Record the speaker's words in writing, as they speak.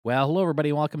Well, hello,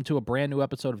 everybody. Welcome to a brand new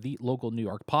episode of the Local New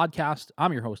York podcast.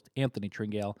 I'm your host, Anthony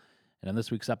Tringale. And in this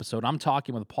week's episode, I'm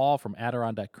talking with Paul from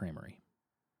Adirondack Creamery.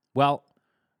 Well,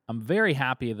 I'm very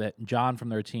happy that John from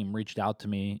their team reached out to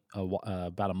me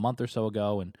about a month or so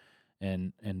ago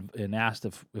and asked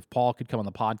if Paul could come on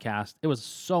the podcast. It was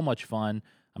so much fun.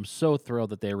 I'm so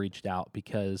thrilled that they reached out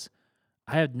because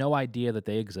I had no idea that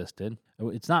they existed.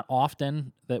 It's not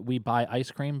often that we buy ice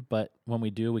cream, but when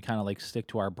we do, we kind of like stick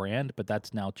to our brand. But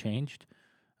that's now changed.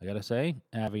 I gotta say,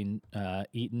 having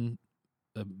eaten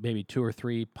maybe 2 or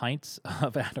 3 pints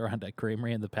of Adirondack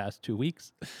Creamery in the past 2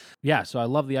 weeks. Yeah, so I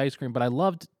love the ice cream, but I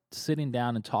loved sitting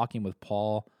down and talking with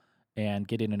Paul and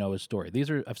getting to know his story.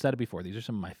 I've said it before, these are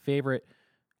some of my favorite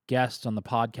guests on the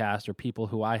podcast or people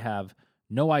who I have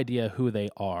no idea who they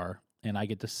are, and I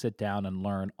get to sit down and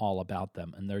learn all about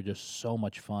them. And they're just so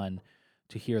much fun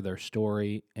to hear their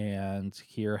story and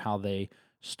hear how they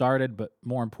started. But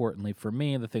more importantly, for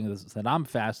me, the thing that I'm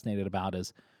fascinated about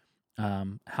is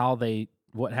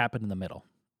what happened in the middle.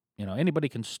 Anybody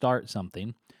can start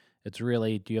something. It's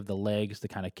really, do you have the legs to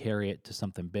kind of carry it to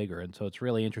something bigger? And so it's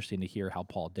really interesting to hear how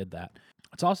Paul did that.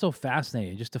 It's also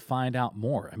fascinating just to find out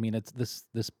more. I mean, it's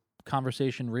this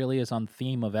conversation really is on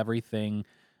theme of everything,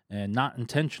 and not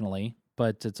intentionally,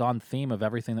 but it's on theme of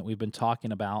everything that we've been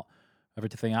talking about,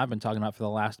 everything I've been talking about for the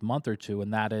last month or two,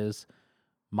 and that is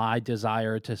my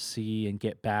desire to see and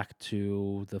get back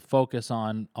to the focus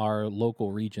on our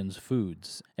local region's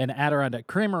foods. And Adirondack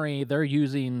Creamery, they're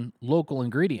using local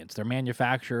ingredients. They're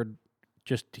manufactured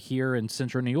just here in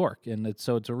central New York. And it's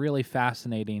a really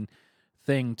fascinating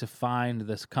thing to find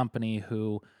this company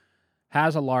who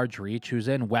has a large reach, who's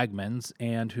in Wegmans,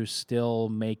 and who's still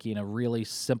making a really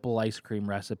simple ice cream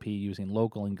recipe using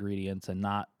local ingredients and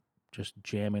not just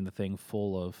jamming the thing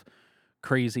full of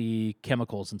crazy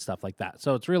chemicals and stuff like that.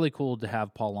 So it's really cool to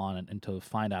have Paul on and to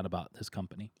find out about this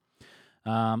company.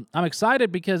 I'm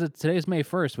excited because today's May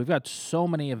 1st. We've got so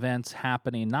many events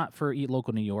happening, not for Eat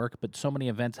Local New York, but so many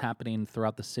events happening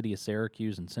throughout the city of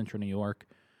Syracuse and central New York.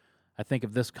 I think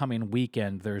of this coming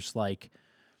weekend, there's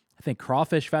I think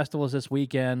Crawfish Festival is this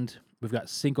weekend. We've got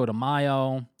Cinco de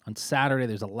Mayo. On Saturday,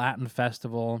 there's a Latin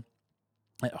festival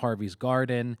at Harvey's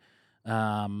Garden.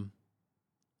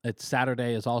 It's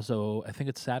Saturday is also, I think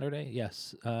it's Saturday.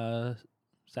 Yes.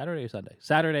 Saturday or Sunday.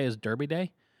 Saturday is Derby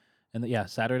Day. And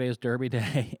Saturday is Derby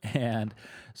Day. And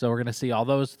so we're going to see all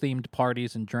those themed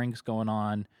parties and drinks going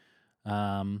on.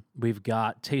 We've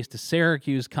got Taste of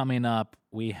Syracuse coming up.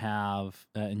 We have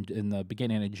in the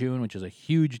beginning of June, which is a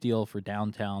huge deal for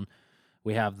downtown.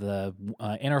 We have the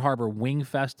Inner Harbor Wing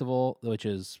Festival, which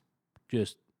is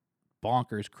just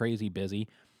bonkers, crazy busy.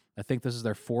 I think this is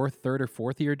their third or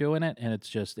fourth year doing it, and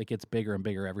it gets bigger and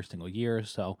bigger every single year.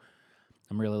 So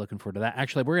I'm really looking forward to that.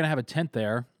 Actually, we're going to have a tent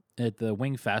there at the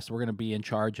Wing Fest. We're going to be in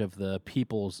charge of the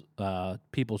People's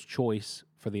Choice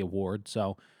for the award.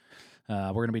 So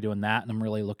we're going to be doing that, and I'm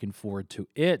really looking forward to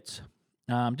it.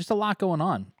 Just a lot going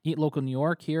on. Eat Local New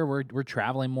York here. We're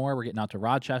traveling more. We're getting out to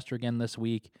Rochester again this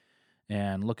week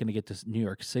and looking to get to New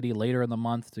York City later in the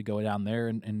month to go down there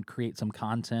and create some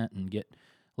content and get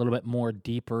a little bit more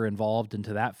deeper involved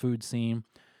into that food scene.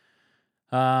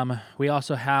 We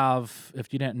also have,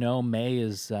 if you didn't know, May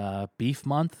is Beef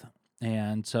Month,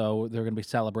 and so they're going to be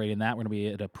celebrating that. We're going to be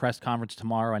at a press conference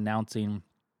tomorrow announcing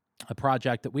a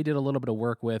project that we did a little bit of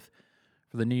work with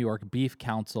for the New York Beef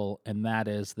Council, and that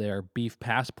is their beef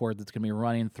passport that's going to be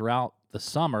running throughout the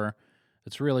summer.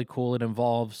 It's really cool. It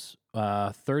involves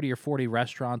 30 or 40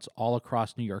 restaurants all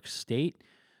across New York State.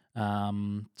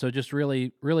 So just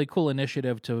really, really cool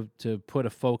initiative to put a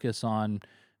focus on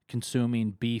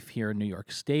consuming beef here in New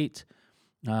York State.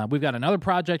 We've got another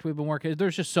project we've been working.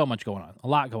 There's just so much going on, a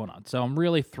lot going on. So I'm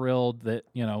really thrilled that,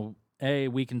 A,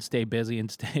 we can stay busy and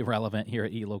stay relevant here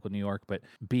at Eat Local New York, but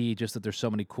B, just that there's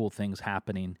so many cool things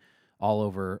happening all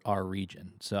over our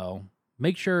region. So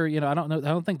make sure, I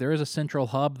don't think there is a central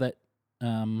hub that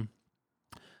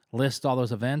lists all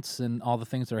those events and all the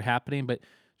things that are happening, but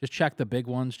just check the big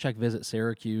ones, check Visit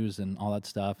Syracuse and all that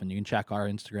stuff, and you can check our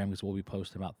Instagram because we'll be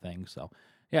posting about things. So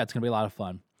yeah, it's going to be a lot of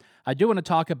fun. I do want to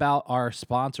talk about our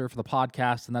sponsor for the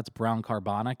podcast, and that's Brown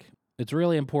Carbonic. It's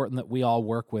really important that we all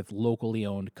work with locally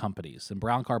owned companies, and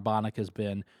Brown Carbonic has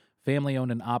been family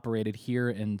owned and operated here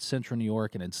in central New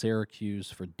York and in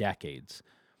Syracuse for decades.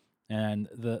 And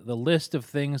the list of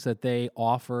things that they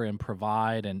offer and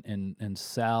provide and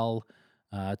sell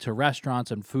to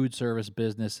restaurants and food service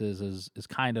businesses is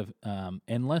kind of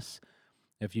endless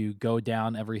if you go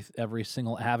down every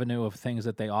single avenue of things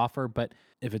that they offer. But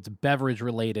if it's beverage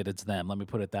related, it's them. Let me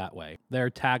put it that way. Their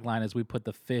tagline is, "We put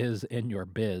the fizz in your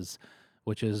biz,"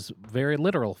 which is very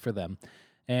literal for them.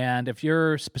 And if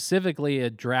you're specifically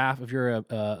if you're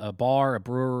a bar, a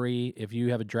brewery, if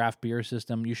you have a draft beer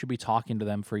system, you should be talking to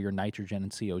them for your nitrogen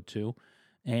and CO2.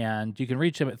 And you can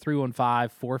reach them at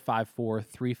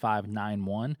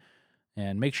 315-454-3591.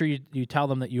 And make sure you tell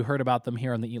them that you heard about them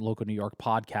here on the Eat Local New York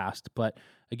podcast. But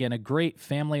again, a great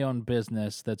family-owned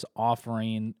business that's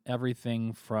offering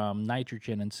everything from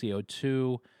nitrogen and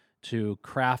CO2 to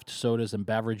craft sodas and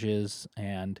beverages.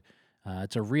 And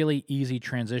it's a really easy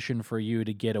transition for you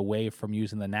to get away from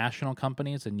using the national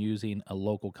companies and using a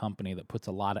local company that puts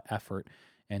a lot of effort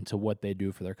into what they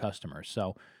do for their customers.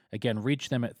 So again, reach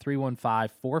them at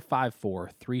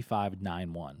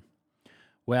 315-454-3591.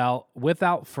 Well,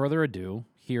 without further ado,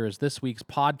 here is this week's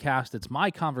podcast. It's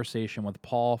my conversation with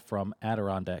Paul from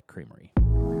Adirondack Creamery.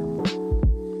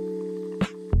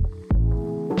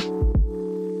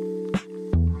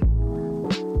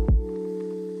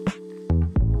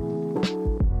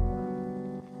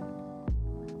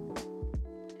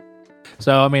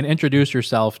 So, introduce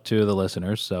yourself to the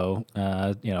listeners. So,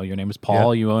 your name is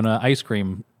Paul. Yep. You own an ice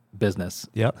cream business.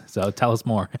 Yep. So tell us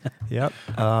more. Yep.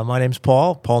 My name's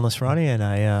Paul Nasrani, and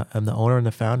I am the owner and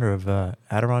the founder of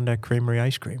Adirondack Creamery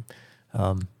Ice Cream.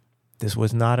 This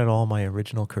was not at all my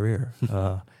original career.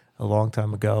 A long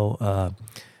time ago,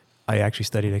 I actually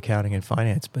studied accounting and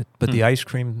finance, but the ice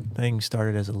cream thing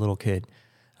started as a little kid.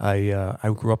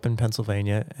 I grew up in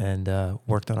Pennsylvania and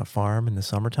worked on a farm in the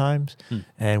summer times,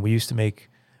 and we used to make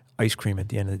ice cream at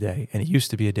the end of the day, and it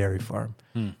used to be a dairy farm,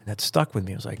 and that stuck with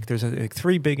me. It was like there's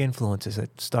three big influences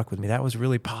that stuck with me. That was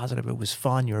really positive. It was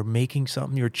fun. You were making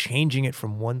something. You were changing it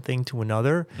from one thing to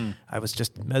another. I was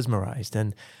just mesmerized.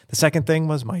 And the second thing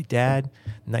was my dad,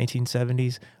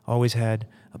 1970s, always had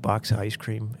a box of ice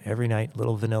cream every night,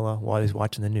 little vanilla, while he was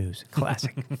watching the news.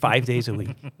 Classic, 5 days a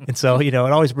week. And so, it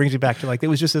always brings me back to it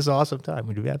was just this awesome time.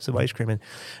 We'd have some ice cream. And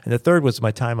the third was my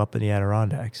time up in the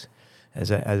Adirondacks. As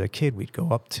a kid, we'd go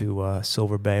up to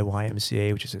Silver Bay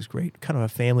YMCA, which is this great kind of a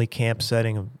family camp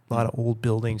setting, a lot of old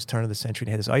buildings, turn of the century,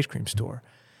 and had this ice cream store.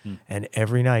 And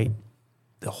every night,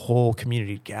 the whole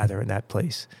community would gather in that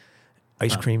place.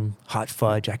 Ice cream, hot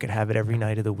fudge, I could have it every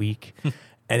night of the week.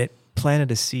 And it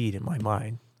planted a seed in my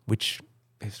mind, which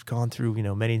has gone through,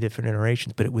 many different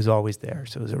iterations, but it was always there.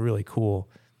 So it was a really cool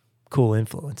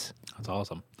influence. That's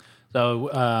awesome.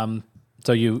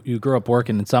 So you grew up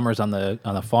working in summers on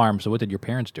the farm. So what did your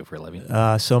parents do for a living?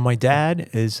 So my dad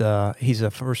is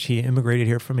he immigrated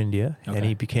here from India, and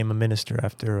he became a minister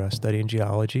after studying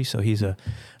geology. So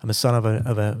I'm a son of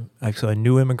a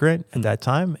new immigrant at that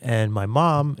time, and my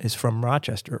mom is from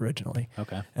Rochester originally.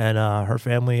 Okay. And her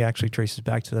family actually traces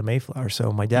back to the Mayflower.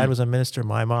 So my dad was a minister.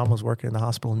 My mom was working in the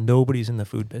hospital. Nobody's in the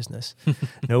food business.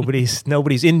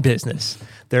 Nobody's in business.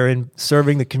 They're in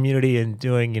serving the community and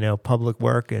doing public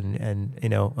work and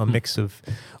a mix of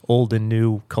old and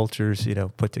new cultures,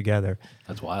 put together.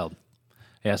 That's wild.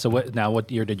 Yeah. So what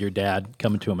year did your dad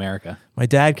come to America? My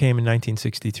dad came in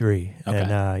 1963. Okay.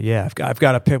 And I've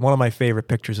got one of my favorite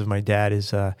pictures of my dad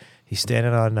is he's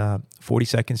standing on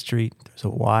 42nd Street. There's a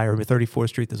Y, or 34th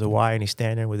Street. There's a Y, and he's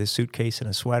standing there with his suitcase and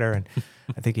a sweater. And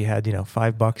I think he had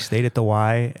 $5, stayed at the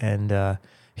Y, and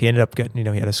he ended up getting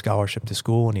he had a scholarship to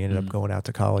school, and he ended up going out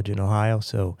to college in Ohio.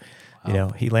 So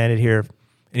he landed here.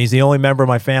 And he's the only member of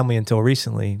my family until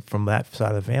recently from that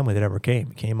side of the family that ever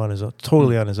came. He came on his own,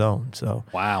 totally on his own. So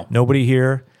nobody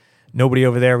here, nobody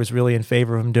over there was really in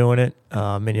favor of him doing it.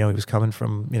 And he was coming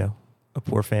from a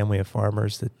poor family of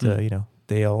farmers that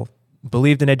they all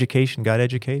believed in education, got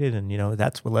educated, and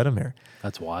that's what led him here.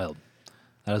 That's wild.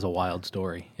 That is a wild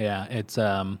story. Yeah, it's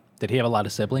did he have a lot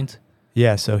of siblings?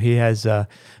 Yeah, so he has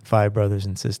 5 brothers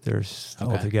and sisters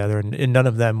all together, and none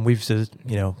of them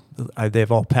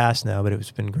they've all passed now, but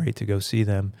it's been great to go see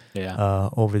them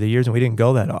over the years, and we didn't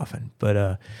go that often.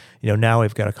 But now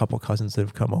we've got a couple cousins that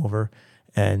have come over,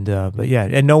 and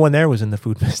and no one there was in the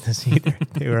food business either.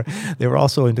 They were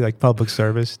also into public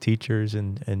service, teachers,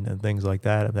 and things like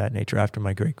that of that nature. After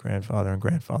my great grandfather and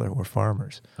grandfather were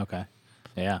farmers. Okay,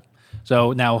 yeah.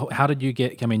 So now, how did you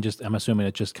get? I'm assuming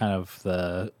it's just kind of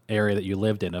the area that you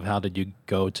lived in. Of how did you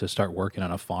go to start working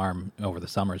on a farm over the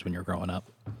summers when you were growing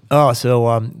up? Oh,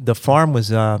 so the farm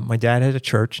was my dad had a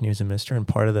church, and he was a minister, and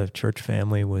part of the church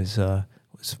family was a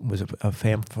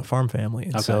farm family,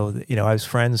 and so I was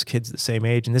friends, kids the same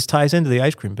age, and this ties into the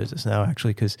ice cream business now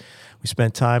actually because we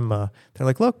spent time. They're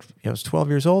like, look, I was 12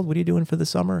 years old. What are you doing for the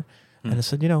summer? And I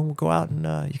said, we'll go out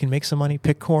and you can make some money,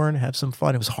 pick corn, have some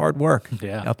fun. It was hard work.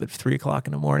 Yeah. Up at 3:00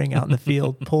 in the morning, out in the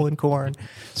field, pulling corn,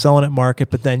 selling at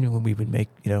market. But then when we would make,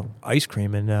 ice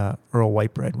cream, and Earl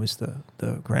Whitebread was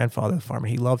the grandfather of the farmer.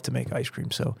 He loved to make ice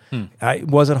cream. So it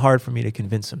wasn't hard for me to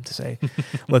convince him to say,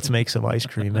 let's make some ice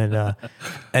cream.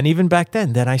 And even back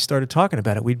then I started talking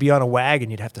about it. We'd be on a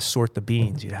wagon. You'd have to sort the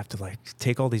beans. You'd have to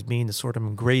take all these beans and sort them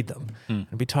and grade them.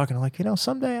 And be talking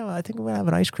someday I think we're going to have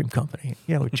an ice cream company.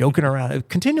 Joking around,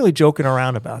 continually joking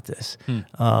around about this.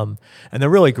 And the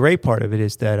really great part of it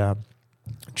is that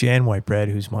Jan Whitebread,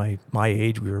 who's my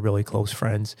age, we were really close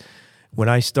friends. When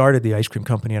I started the ice cream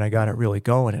company and I got it really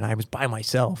going, and I was by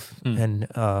myself and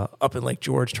up in Lake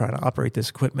George trying to operate this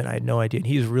equipment, I had no idea. And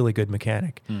he's a really good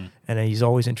mechanic, and he's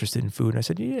always interested in food. And I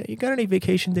said, "Yeah, you got any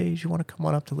vacation days? You want to come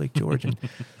on up to Lake George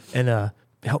and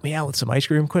help me out with some ice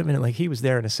cream equipment?" And he was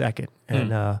there in a second,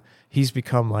 and he's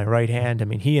become my right hand. I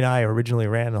mean, he and I originally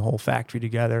ran the whole factory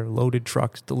together, loaded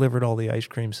trucks, delivered all the ice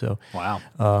cream. So wow.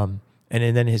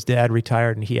 And then his dad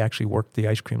retired, and he actually worked the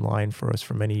ice cream line for us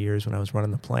for many years when I was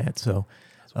running the plant. So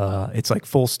it's like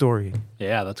full story.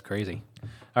 Yeah, that's crazy.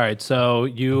 All right, so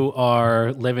you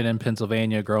are living in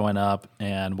Pennsylvania, growing up,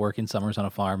 and working summers on a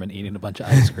farm and eating a bunch of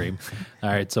ice cream. All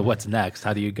right, so what's next?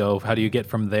 How do you get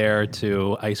from there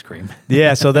to ice cream?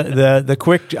 Yeah, so the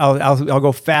quick, I'll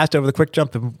go fast over the quick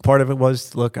jump. And part of it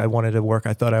was, look, I wanted to work.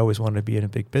 I thought I always wanted to be in a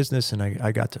big business, and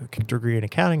I got a degree in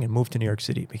accounting and moved to New York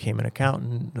City. Became an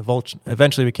accountant.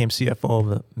 Eventually became CFO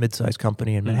of a mid-sized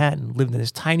company in Manhattan. Lived in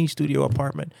this tiny studio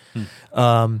apartment.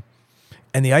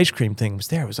 And the ice cream thing was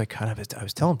there. It was like I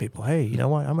was telling people, hey, you know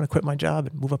what? I'm going to quit my job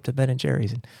and move up to Ben and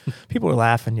Jerry's. And people were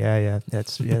laughing.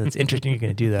 That's interesting. You're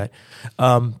going to do that.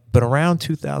 But around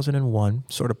 2001,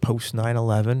 sort of post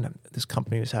 9/11, this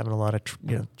company was having a lot of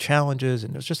challenges,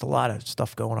 and there's just a lot of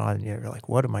stuff going on. And you're like,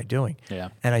 what am I doing? Yeah.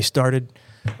 And I started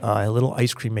a little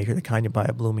ice cream maker, the kind you buy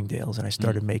at Bloomingdale's, and I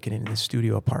started making it in this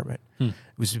studio apartment. It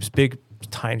was big,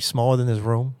 tiny, smaller than this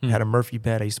room. Had a Murphy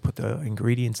bed. I used to put the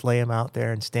ingredients, lay them out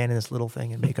there, and stand in this little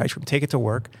thing and make ice cream. Take it to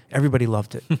work. Everybody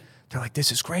loved it. They're like,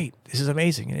 "This is great. This is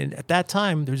amazing." And at that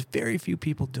time, there's very few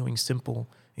people doing simple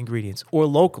ingredients or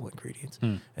local ingredients.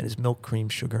 And it's milk, cream,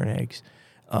 sugar, and eggs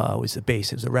was the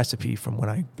base. It was a recipe from when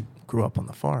I grew up on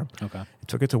the farm. Okay. I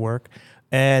took it to work.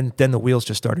 And then the wheels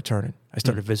just started turning. I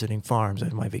started visiting farms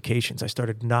on my vacations. I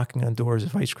started knocking on doors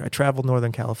of ice cream. I traveled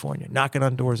Northern California, knocking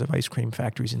on doors of ice cream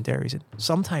factories and dairies. And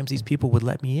sometimes these people would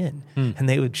let me in, and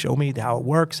they would show me how it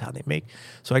works, how they make.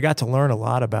 So I got to learn a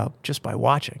lot about just by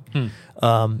watching.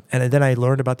 And then I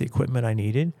learned about the equipment I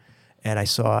needed. And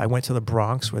I went to the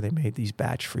Bronx where they made these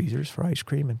batch freezers for ice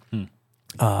cream. And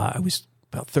I was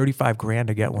about $35,000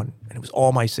 to get one. And it was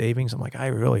all my savings. I'm like, I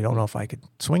really don't know if I could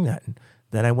swing that. And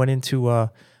then I went into,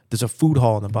 there's a food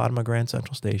hall in the bottom of Grand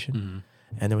Central Station,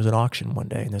 and there was an auction one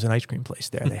day, and there's an ice cream place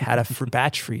there. They had a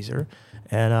batch freezer,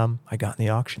 and I got in the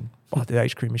auction, bought the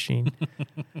ice cream machine,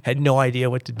 had no idea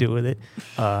what to do with it,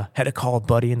 had to call a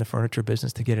buddy in the furniture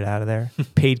business to get it out of there,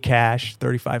 paid cash,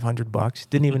 $3,500,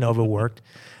 didn't even know if it worked,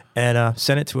 and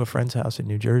sent it to a friend's house in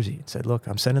New Jersey and said, look,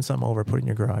 I'm sending something over, put it in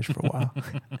your garage for a while.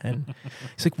 And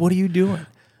he's like, what are you doing?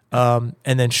 And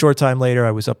then short time later,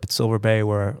 I was up at Silver Bay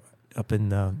up in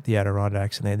the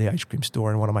Adirondacks, and they had the ice cream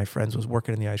store, and one of my friends was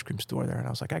working in the ice cream store there, and I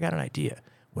was like, I got an idea.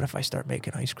 What if I start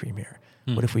making ice cream here?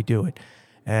 What if we do it?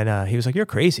 And he was like, you're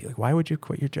crazy. Like, why would you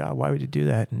quit your job? Why would you do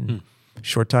that? And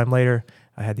short time later,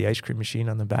 I had the ice cream machine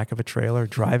on the back of a trailer,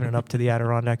 driving it up to the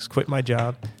Adirondacks, quit my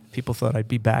job. People thought I'd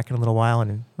be back in a little while,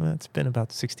 and it's been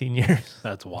about 16 years.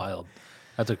 That's wild.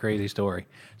 That's a crazy story.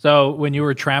 So when you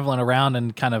were traveling around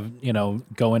and kind of,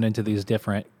 going into these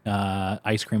different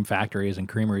ice cream factories and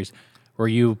creameries,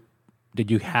 did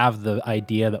you have the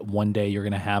idea that one day you're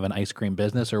going to have an ice cream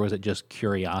business, or was it just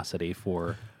curiosity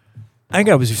for? I think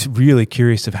I was just really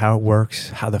curious of how it works,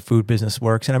 how the food business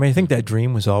works. And I think that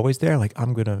dream was always there. Like,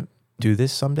 I'm going to do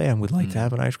this someday and would like to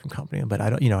have an ice cream company, but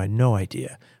I had no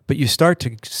idea. But you start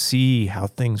to see how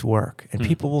things work, and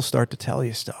people will start to tell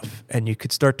you stuff, and you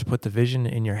could start to put the vision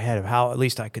in your head of how, at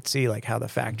least I could see, like, how the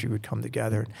factory would come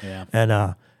together. Yeah.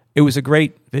 And it was a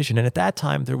great vision. And at that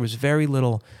time, there was very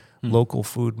little local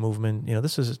food movement.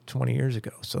 This is 20 years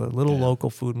ago. So a little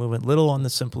local food movement, little on the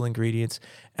simple ingredients.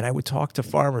 And I would talk to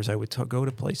farmers. I would go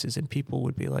to places, and people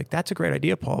would be like, that's a great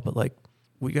idea, Paul, but like,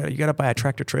 you got to buy a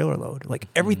tractor trailer load. Like,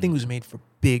 everything was made for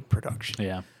big production.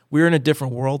 Yeah. We're in a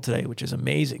different world today, which is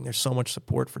amazing. There's so much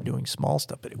support for doing small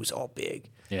stuff, but it was all big.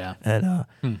 Yeah. And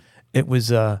it was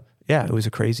it was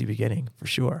a crazy beginning for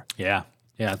sure. Yeah.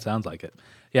 Yeah, it sounds like it.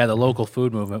 Yeah, the local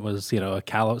food movement was,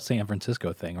 a San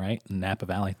Francisco thing, right? Napa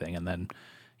Valley thing. And then,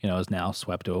 is now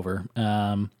swept over.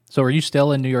 So are you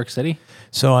still in New York City?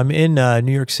 So I'm in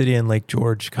New York City and Lake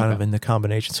George, kind of in the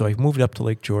combination. So I moved up to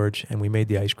Lake George, and we made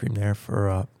the ice cream there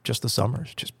for just the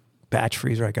summers. Just batch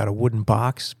freezer. I got a wooden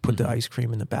box, put the ice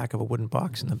cream in the back of a wooden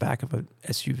box in the back of a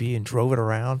SUV, and drove it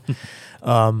around.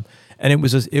 And it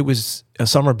was a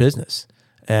summer business,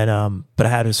 and but I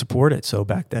had to support it. So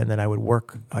back then, I would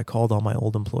work. I called all my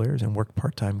old employers and worked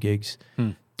part-time gigs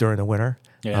during the winter.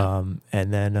 Yeah.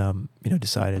 And then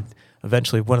decided.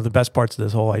 Eventually, one of the best parts of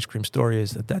this whole ice cream story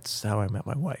is that's how I met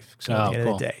my wife. So at the end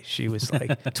of the day, she was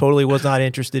like, totally was not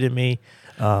interested in me.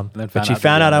 But she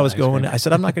found out I was going. I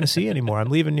said, I'm not going to see you anymore.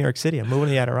 I'm leaving New York City. I'm moving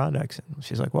to the Adirondacks. And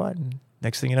she's like, what? And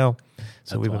next thing you know,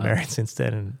 so we've been married since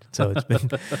then. And so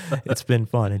it's been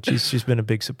fun. And she's been a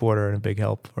big supporter and a big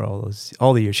help for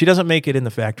all the years. She doesn't make it in the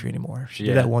factory anymore. She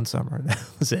did that one summer. And that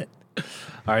was it.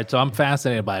 All right. So I'm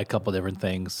fascinated by a couple different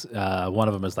things. One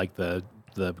of them is like the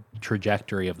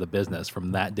trajectory of the business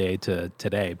from that day to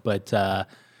today. But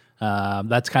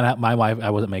that's kind of my wife. I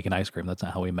wasn't making ice cream. That's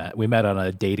not how we met. We met on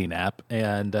a dating app.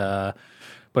 And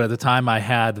but at the time I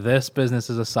had this business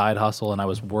as a side hustle, and I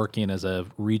was working as a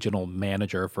regional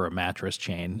manager for a mattress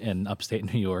chain in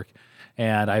upstate New York.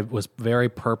 And I was very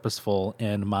purposeful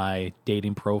in my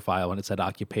dating profile when it said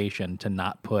occupation to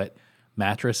not put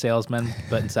mattress salesman,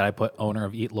 but instead I put owner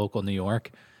of Eat Local New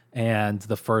York. And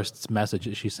the first message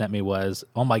that she sent me was,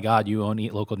 "Oh my God, you own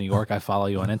Eat Local New York. I follow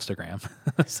you on Instagram."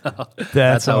 So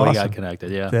that's how we got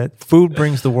connected. Yeah, that food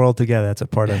brings the world together. That's a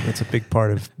part of. It's a big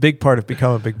part of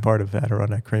become a big part of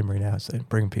Adirondack Creamery now. So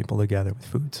bring people together with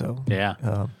food. So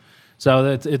yeah.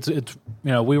 So it's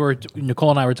Nicole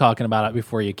and I were talking about it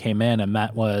before you came in, and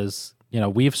that was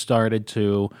we've started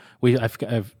to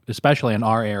I've especially in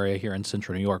our area here in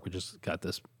Central New York, we just got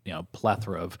this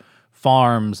plethora of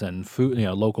farms and food,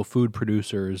 local food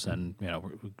producers, and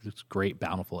it's a great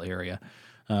bountiful area,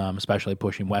 especially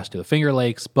pushing west to the Finger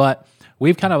Lakes. But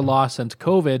we've kind of lost since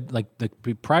COVID. Like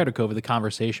prior to COVID, the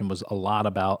conversation was a lot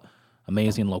about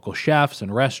amazing local chefs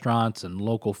and restaurants and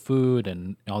local food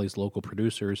and all these local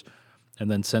producers.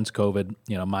 And then since COVID,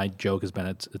 my joke has been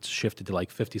it's shifted to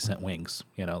like 50-cent wings.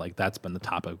 Like that's been the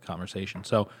topic of conversation.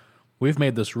 So we're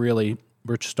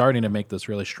starting to make this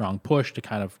really strong push to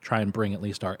kind of try and bring at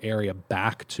least our area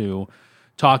back to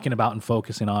talking about and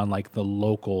focusing on like the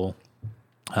local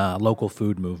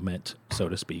food movement, so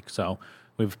to speak. So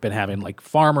we've been having like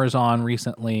farmers on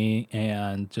recently,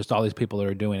 and just all these people that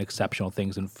are doing exceptional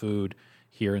things in food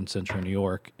here in Central New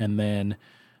York. And then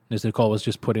as Nicole was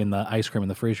just putting the ice cream in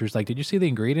the freezer, she's like, "Did you see the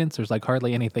ingredients? There's like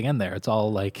hardly anything in there. It's all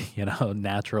like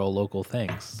natural local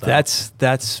things." So.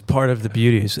 That's part of the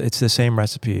beauty. It's the same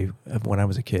recipe of when I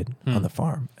was a kid on the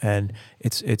farm, and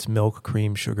it's milk,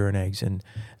 cream, sugar, and eggs,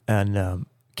 and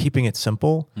keeping it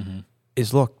simple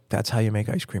is that's how you make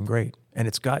ice cream great. And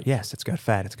it's got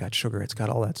fat, it's got sugar, it's got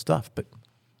all that stuff, but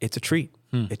it's a treat.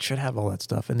 It should have all that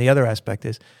stuff. And the other aspect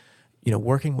is,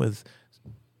 working with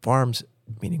farms,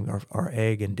 meaning our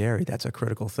egg and dairy, that's a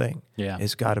critical thing. Yeah.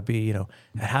 It's got to be,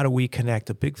 how do we connect?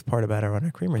 A big part about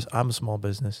Adirondack Creamery is I'm a small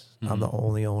business. I'm the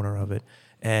only owner of it.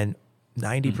 And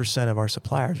 90% of our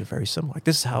suppliers are very similar. Like,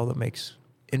 this is how it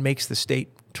makes the state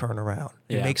turn around.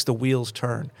 It makes the wheels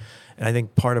turn. And I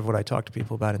think part of what I talk to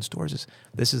people about in stores is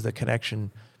this is the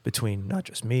connection between not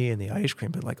just me and the ice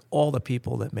cream, but like all the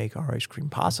people that make our ice cream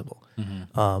possible.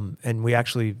 And we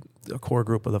actually, a core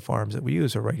group of the farms that we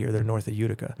use are right here. They're north of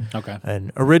Utica. Okay.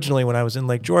 And originally when I was in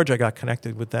Lake George, I got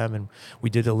connected with them, and we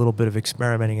did a little bit of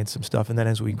experimenting and some stuff. And then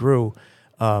as we grew,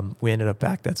 we ended up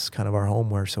back. That's kind of our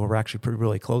home so we're actually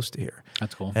really close to here.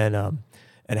 That's cool.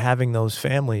 And having those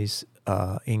families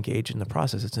engage in the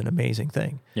process, it's an amazing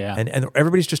thing. Yeah. And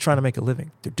everybody's just trying to make a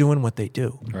living. They're doing what they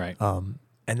do. Right. And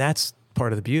that's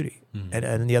part of the beauty.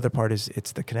 And the other part is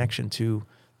it's the connection to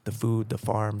the food, the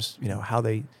farms, how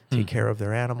they take care of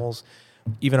their animals.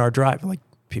 Even our drive, like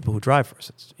people who drive for us,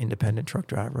 it's independent truck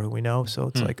driver who we know. So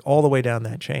it's like all the way down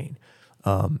that chain.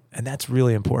 And that's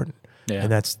really important. Yeah.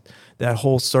 And that's that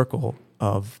whole circle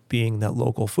of being that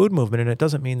local food movement. And it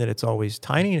doesn't mean that it's always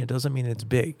tiny, and it doesn't mean it's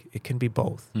big. It can be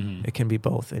both. It can be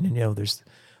both. And, there's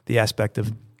the aspect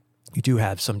of you do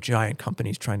have some giant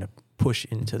companies trying to push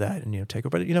into that and, take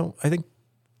over. But, I think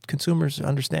consumers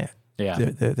understand. Yeah.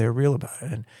 They're real about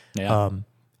it. And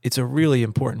it's a really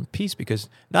important piece because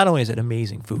not only is it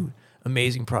amazing food,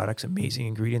 amazing products, amazing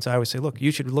ingredients. I always say, look,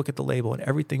 you should look at the label, and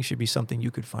everything should be something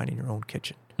you could find in your own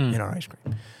kitchen in our ice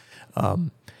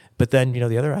cream. But then,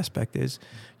 the other aspect is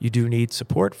you do need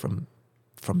support from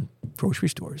grocery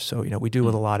stores. So, we do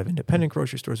with a lot of independent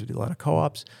grocery stores. We do a lot of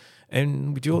co-ops.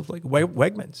 And we do with like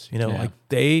Wegmans. Like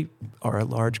they are a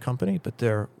large company, but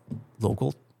they're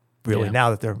local really. Yeah.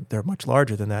 Now that they're much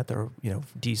larger than that. They're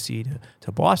DC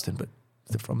to Boston, but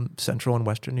they're from Central and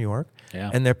Western New York,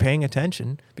 and they're paying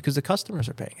attention because the customers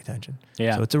are paying attention.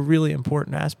 Yeah. So it's a really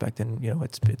important aspect, and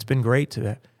it's been great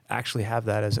to actually have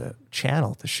that as a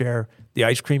channel to share the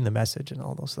ice cream, the message, and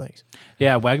all those things.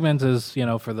 Yeah, Wegmans is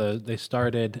they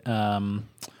started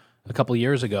a couple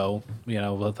years ago,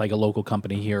 with like a local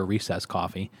company here, Recess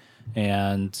Coffee,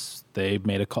 and they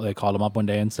made a call. They called them up one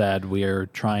day and said, "We're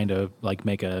trying to like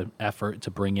make a effort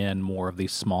to bring in more of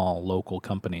these small local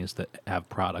companies that have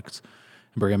products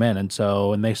and bring them in."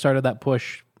 And they started that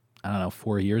push, I don't know,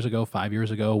 4 years ago, 5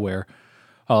 years ago, where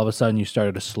all of a sudden you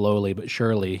started to slowly but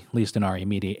surely, at least in our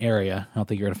immediate area. I don't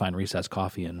think you're going to find Recess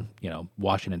Coffee in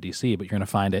Washington D.C., but you're going to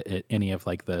find it at any of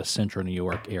like the Central New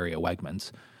York area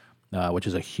Wegmans, which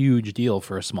is a huge deal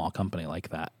for a small company like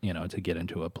that. To get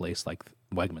into a place like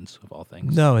Wegmans of all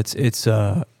things. No, it's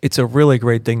a really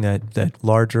great thing that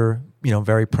larger,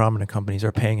 very prominent companies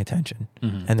are paying attention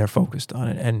and they're focused on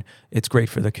it, and it's great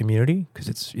for the community because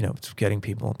it's it's getting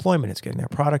people employment, it's getting their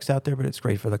products out there, but it's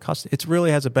great for the customer. It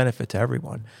really has a benefit to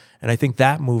everyone, and I think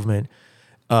that movement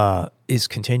is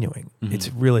continuing. It's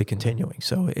really continuing.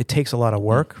 So it takes a lot of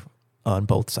work on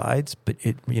both sides, but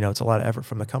it's a lot of effort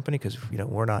from the company because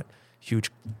we're not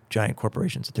huge giant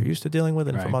corporations that they're used to dealing with,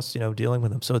 and from us, dealing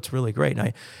with them. So it's really great.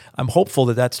 And I'm hopeful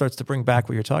that starts to bring back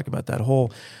what you're talking about, that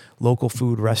whole local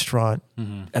food restaurant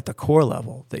at the core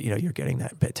level, that, you're getting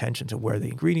that attention to where the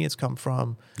ingredients come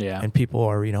from. Yeah. And people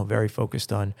are, very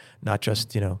focused on not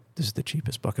just, this is the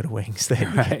cheapest bucket of wings thing.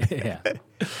 Right. Yeah.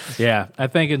 Yeah. I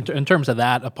think in terms of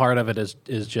that, a part of it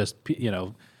is just, that's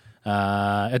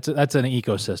an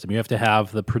ecosystem. You have to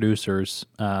have the producers.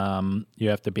 You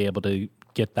have to be able to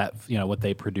get that, what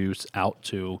they produce out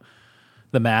to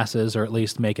the masses, or at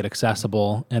least make it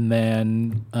accessible. And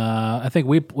then I think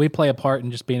we play a part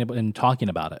in just being able in talking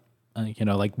about it.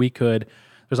 Like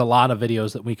there's a lot of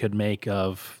videos that we could make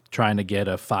of trying to get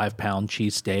a 5-pound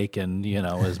cheesesteak and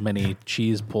as many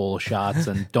cheese pull shots.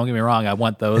 And don't get me wrong, I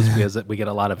want those because we get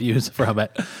a lot of views from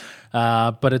it.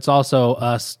 But it's also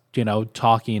us,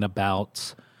 talking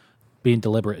about being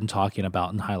deliberate and talking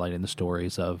about and highlighting the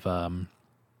stories of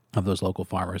those local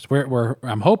farmers.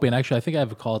 I'm hoping, actually, I think I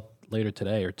have a call later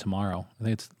today or tomorrow. I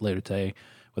think it's later today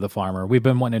with a farmer. We've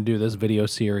been wanting to do this video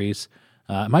series.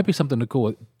 It might be something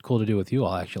cool to do with you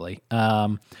all, actually.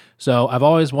 So I've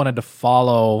always wanted to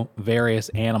follow various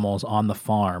animals on the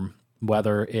farm,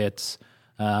 whether it's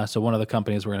so one of the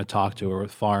companies we're going to talk to or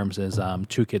with farms is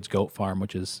Two Kids Goat Farm,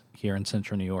 which is here in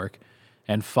Central New York,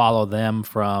 and follow them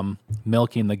from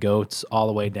milking the goats all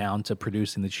the way down to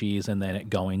producing the cheese and then it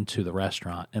going to the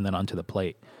restaurant and then onto the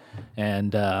plate.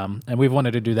 And we've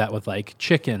wanted to do that with like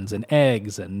chickens and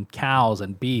eggs and cows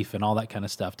and beef and all that kind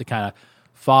of stuff, to kind of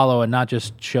follow and not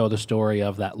just show the story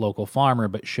of that local farmer,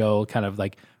 but show kind of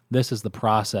like this is the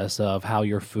process of how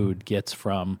your food gets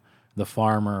from the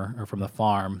farmer or from the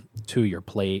farm to your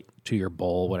plate, to your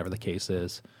bowl, whatever the case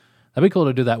is. That'd be cool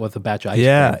to do that with a batch of ice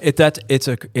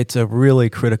cream. It's a really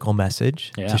critical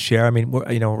message Yeah. to share. I mean, we're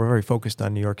very focused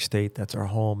on New York State. That's our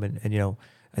home, and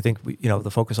I think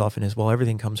the focus often is, well,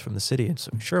 everything comes from the city, and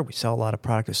so sure, we sell a lot of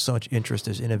product. There's so much interest,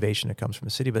 there's innovation that comes from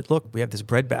the city. But look, we have this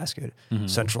breadbasket,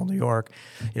 Central New York.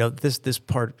 This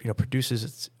part produces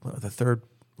it's the third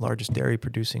largest dairy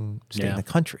producing state in the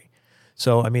country.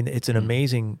 So, I mean, it's an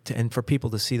amazing, and for people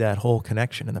to see that whole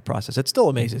connection in the process, it still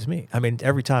amazes me. I mean,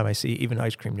 every time I see even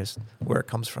ice cream, just where it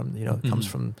comes from, it comes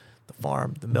from the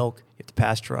farm, the milk, you have to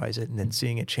pasteurize it, and then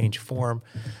seeing it change form.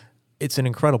 It's an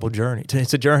incredible journey.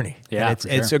 It's a journey. Yeah, and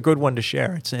it's a good one to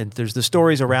share. And there's the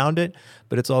stories around it,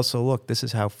 but it's also, look, this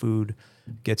is how food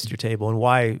gets to your table, and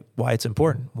why it's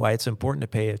important. Why it's important to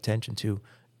pay attention to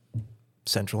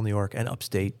Central New York and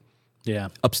upstate. Yeah.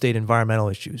 Upstate environmental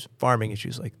issues, farming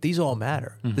issues, like these all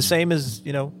matter. The same as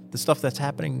the stuff that's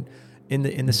happening in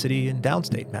the city and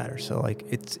downstate matters. So like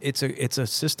it's a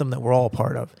system that we're all a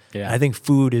part of. Yeah. And I think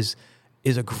food is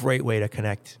a great way to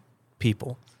connect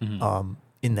people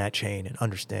in that chain and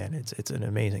understand. It's an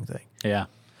amazing thing. Yeah.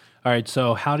 All right.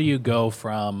 So how do you go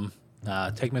from?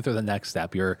 Take me through the next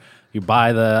step. You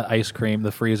buy the ice cream,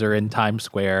 the freezer in Times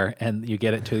Square, and you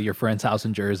get it to your friend's house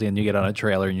in Jersey, and you get on a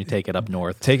trailer and you take it up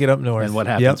north. Take it up north. And what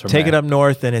happens from Take there? it up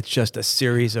north, and it's just a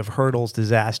series of hurdles,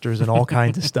 disasters, and all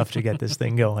kinds of stuff to get this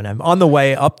thing going. I'm on the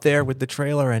way up there with the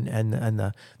trailer, and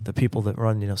the people that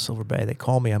run Silver Bay, they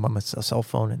call me. I'm on my cell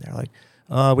phone, and they're like,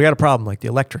 we got a problem. Like the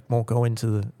electric won't go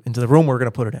into the room we're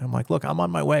going to put it in. I'm like, look, I'm on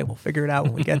my way. We'll figure it out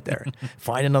when we get there.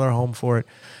 Find another home for it.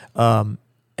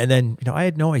 And then, I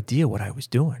had no idea what I was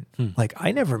doing. Like,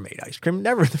 I never made ice cream,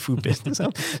 never in the food business.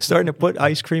 I'm starting to put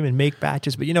ice cream and make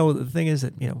batches. But, the thing is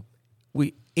that,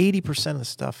 80% of the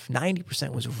stuff,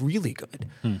 90% was really good.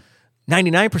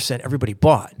 99% everybody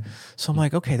bought. So I'm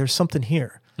like, okay, there's something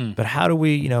here. But how do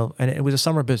we, and it was a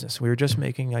summer business. We were just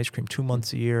making ice cream 2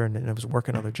 months a year, and I was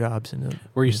working other jobs. And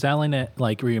were you selling it,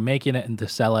 like, were you making it and to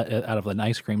sell it out of an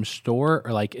ice cream store,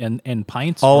 or like in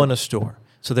pints? All in a store.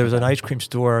 So there was an ice cream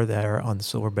store there on the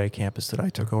Silver Bay campus that I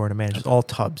took over to manage. It was all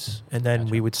tubs. And then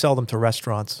we would sell them to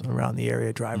restaurants around the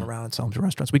area, drive around and sell them to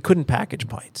restaurants. We couldn't package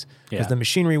pints because the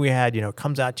machinery we had,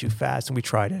 comes out too fast. And we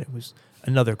tried it. It was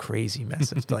another crazy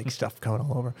mess of like stuff coming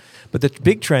all over. But the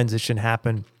big transition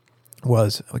happened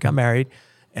was I got married,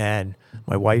 and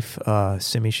my wife,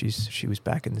 Simi, she was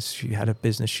back in this. She had a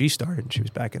business she started, and she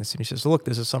was back in the city. She says, "Look,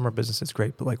 this is a summer business. It's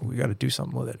great, but like we got to do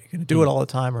something with it. You're going to do it all the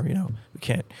time, or we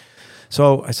can't."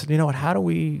 So I said, "You know what? How do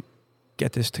we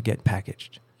get this to get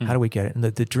packaged? How do we get it?" And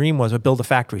the dream was to build a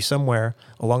factory somewhere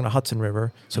along the Hudson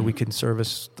River so we can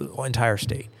service the entire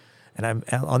state. And I'm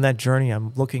on that journey.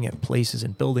 I'm looking at places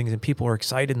and buildings, and people are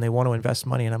excited and they want to invest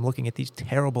money. And I'm looking at these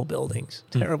terrible buildings,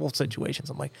 terrible situations.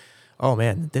 I'm like, oh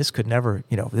man, this could never,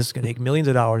 this is going to take millions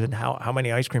of dollars. And how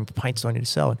many ice cream pints do I need to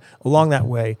sell? And along that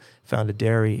way, found a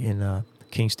dairy in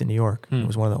Kingston, New York. It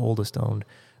was one of the oldest owned,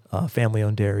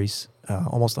 family-owned dairies,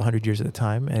 almost 100 years at a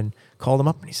time. And called him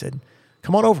up and he said,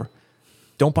 "Come on over.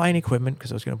 Don't buy any equipment,"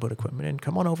 because I was going to put equipment in.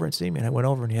 "Come on over and see me." And I went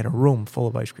over and he had a room full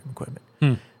of ice cream equipment.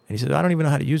 And he said, "I don't even know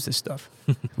how to use this stuff.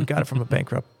 We got it from a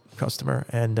bankrupt customer,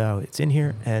 and it's in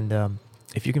here. And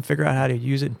if you can figure out how to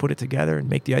use it and put it together and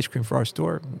make the ice cream for our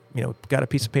store, got a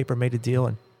piece of paper, made a deal."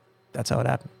 And that's how it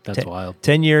happened. That's wild.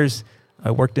 10 years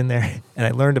I worked in there, and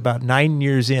I learned about 9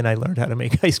 years in, I learned how to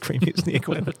make ice cream using the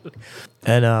equipment.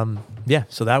 And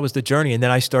so that was the journey. And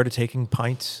then I started taking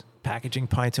pints, packaging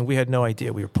pints, and we had no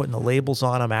idea. We were putting the labels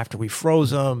on them after we froze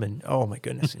them, and oh my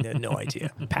goodness, we had no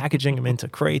idea. Packaging them into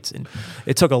crates, and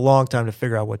it took a long time to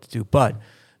figure out what to do. But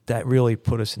that really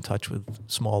put us in touch with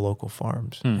small local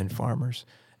farms and farmers,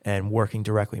 and working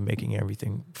directly, making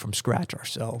everything from scratch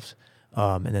ourselves,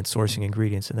 and then sourcing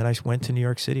ingredients. And then I went to New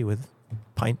York City with a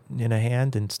pint in a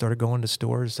hand and started going to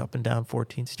stores up and down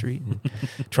 14th Street and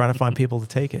trying to find people to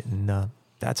take it. And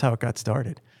that's how it got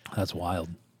started. That's wild.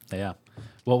 Yeah.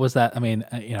 What was that? I mean,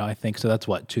 I think so. That's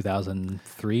what,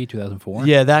 2003, 2004?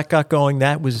 Yeah, that got going.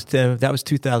 That was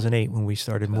 2008 when we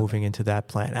started moving into that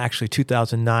plant. Actually,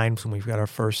 2009 was when we got our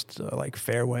first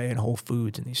Fairway and Whole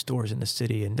Foods and these stores in the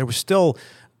city. And there was still,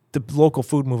 the local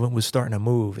food movement was starting to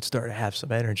move. It started to have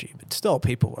some energy. But still,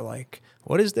 people were like,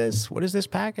 "What is this? What is this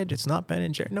package? It's not Ben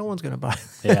and Jerry. No one's going to buy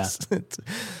this." Yeah.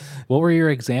 What were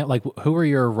your who were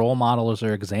your role models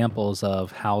or examples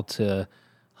of how to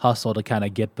hustle to kind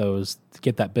of get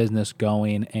that business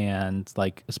going, and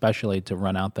like especially to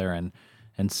run out there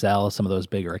and sell some of those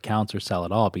bigger accounts or sell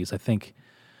it all? Because I think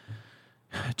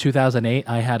 2008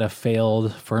 I had a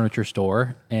failed furniture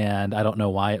store, and I don't know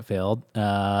why it failed,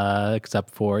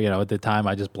 except for at the time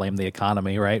I just blamed the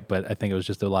economy, right? But I think it was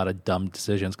just a lot of dumb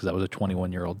decisions because I was a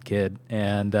 21-year-old kid,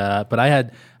 and but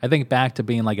I think back to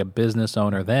being like a business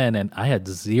owner then, and I had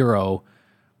zero.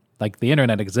 Like the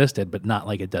internet existed, but not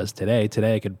like it does today.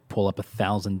 Today I could pull up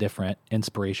 1,000 different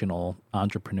inspirational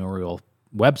entrepreneurial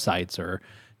websites or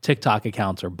TikTok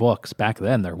accounts or books. Back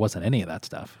then there wasn't any of that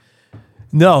stuff.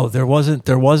 No, there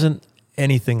wasn't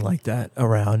anything like that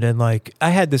around. And like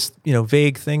I had this,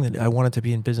 vague thing that I wanted to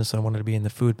be in business. I wanted to be in the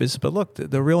food business. But look,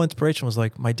 the real inspiration was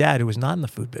like my dad, who was not in the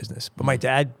food business, but my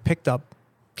dad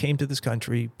came to this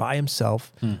country by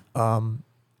himself. And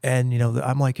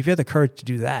I'm like, if you had the courage to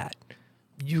do that,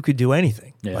 you could do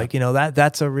anything. Yeah.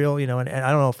 That's a real, and I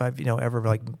don't know if I've, ever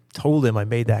like told him I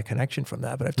made that connection from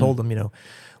that, but I've told him,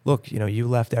 look, you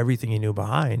left everything you knew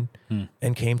behind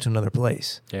and came to another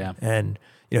place. Yeah. And,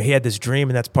 he had this dream,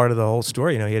 and that's part of the whole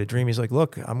story. He had a dream. He's like,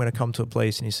 look, I'm going to come to a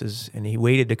place. And he says, and he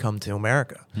waited to come to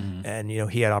America. And,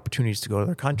 he had opportunities to go to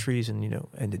other countries and,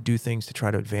 and to do things to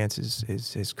try to advance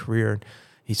his career.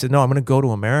 He said, no, I'm going to go to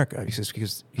America. He says,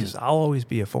 because I'll always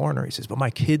be a foreigner. He says, but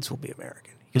my kids will be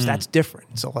American. Because that's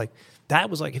different. So like that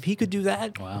was like, if he could do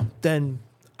that, then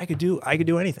I could do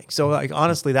anything. So like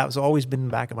honestly, that was always been in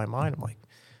the back of my mind. I'm like,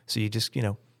 so you just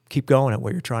keep going at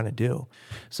what you're trying to do.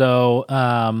 So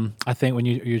I think when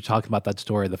you're talking about that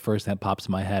story, the first thing that pops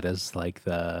in my head is like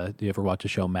do you ever watch the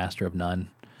show Master of None?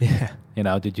 Yeah.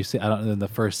 Did you see? I don't know. In the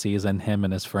first season, him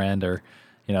and his friend are.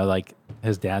 Like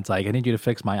his dad's like, "I need you to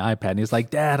fix my iPad." And he's like,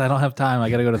 "Dad, I don't have time. I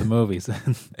got to go to the movies."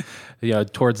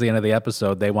 Towards the end of the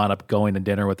episode, they wound up going to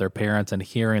dinner with their parents and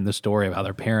hearing the story of how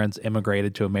their parents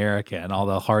immigrated to America and all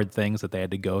the hard things that they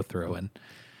had to go through. And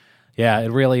yeah,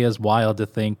 it really is wild to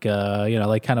think,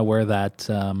 like kind of where that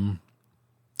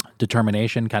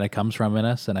determination kind of comes from in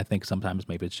us. And I think sometimes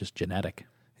maybe it's just genetic.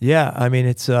 Yeah. I mean,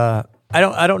 it's,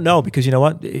 I don't know, because you know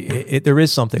what, there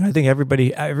is something. I think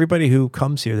everybody who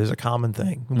comes here, there's a common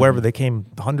thing. Wherever they came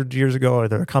 100 years ago or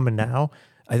they're coming now,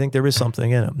 I think there is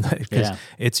something in them because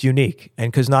it's unique,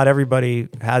 and because not everybody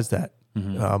has that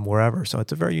wherever. So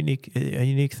it's a very unique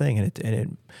thing,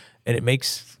 and it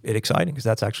makes it exciting, because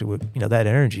that's actually what, that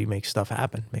energy makes stuff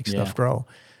happen, makes stuff grow.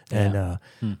 And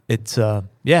it's I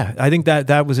think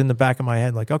that was in the back of my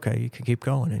head, like, okay, you can keep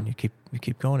going, and you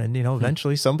keep going, and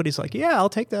eventually somebody's like, yeah, I'll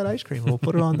take that ice cream, we'll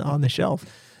put it on the shelf,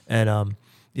 and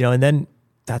and then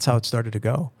that's how it started to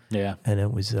go. Yeah, and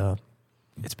it was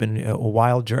it's been a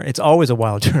wild journey. It's always a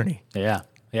wild journey. Yeah,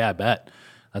 I bet.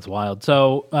 That's wild.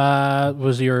 So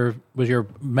was your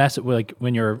message, like,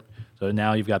 when you're, so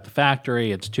now you've got the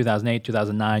factory, it's 2008,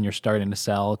 2009, you're trying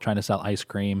to sell ice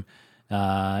cream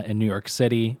in New York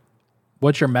City.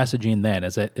 What's your messaging then?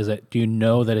 Is it do you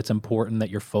know that it's important that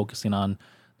you're focusing on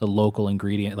the local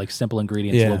ingredient, like simple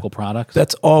ingredients, local products?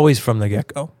 That's always from the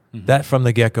get-go. That from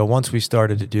the get-go, once we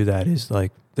started to do that, is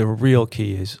like the real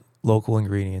key is local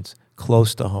ingredients,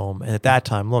 close to home. And at that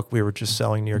time, look, we were just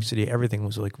selling New York City. Everything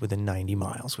was like within 90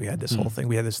 miles. We had this whole thing.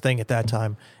 We had this thing at that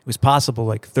time. It was possible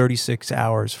like 36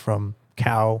 hours from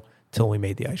cow till we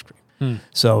made the ice cream.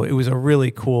 So it was a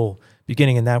really cool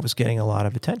beginning, and that was getting a lot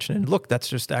of attention. And look, that's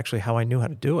just actually how I knew how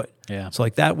to do it. Yeah. So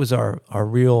like that was our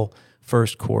real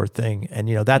first core thing. And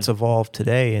that's evolved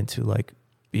today into like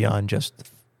beyond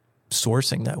just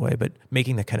sourcing that way, but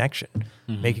making the connection,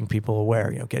 making people aware,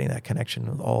 getting that connection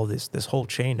with all this whole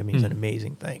chain, to me, is an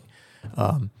amazing thing.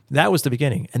 That was the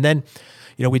beginning. And then,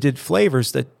 we did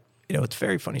flavors that, it's a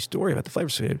very funny story about the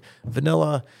flavors. So we had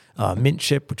vanilla, mint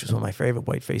chip, which was one of my favorite,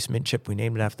 white-faced mint chip. We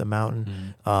named it after the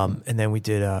mountain. And then we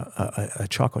did a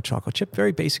chocolate chip,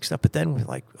 very basic stuff. But then we're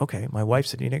like, okay, my wife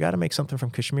said, got to make something from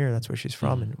Kashmir. That's where she's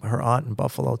from. And her aunt in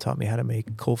Buffalo taught me how to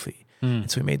make kulfi. And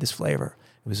so we made this flavor.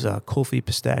 It was kulfi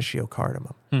pistachio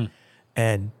cardamom.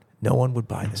 And no one would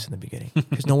buy this in the beginning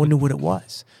because no one knew what it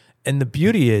was. And the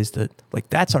beauty is that,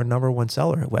 like, that's our number one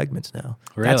seller at Wegmans now.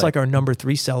 Really? That's like our number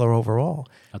 3 seller overall.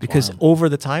 That's because wild. Over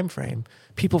the time frame,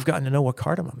 people have gotten to know what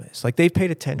cardamom is. Like, they've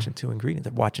paid attention to ingredients.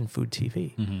 They're watching food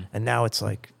TV. And now it's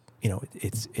like,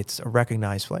 it's a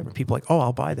recognized flavor. People are like, oh,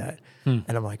 I'll buy that. And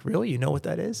I'm like, really? You know what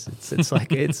that is? It's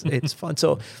like, it's fun.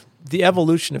 So the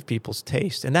evolution of people's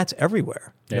taste, and that's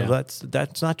everywhere.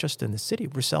 That's not just in the city.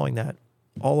 We're selling that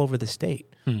all over the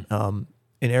state.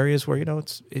 In areas where,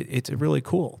 it's really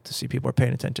cool to see people are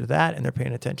paying attention to that, and they're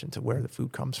paying attention to where the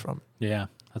food comes from. Yeah,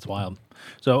 that's wild.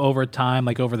 So over time,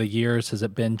 like over the years, has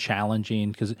it been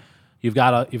challenging? Because you've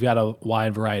got a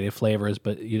wide variety of flavors,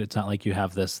 but it's not like you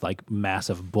have this like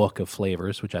massive book of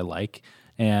flavors, which I like.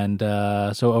 And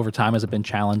so over time, has it been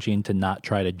challenging to not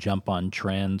try to jump on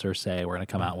trends or say we're going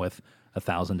to come out with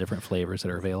 1,000 different flavors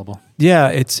that are available? Yeah,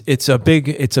 it's a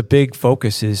big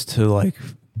focus is to like.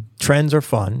 Trends are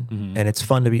fun, and it's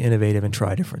fun to be innovative and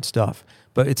try different stuff,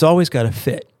 but it's always got to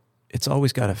fit.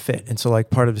 And so like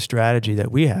part of the strategy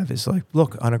that we have is like,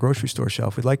 look, on a grocery store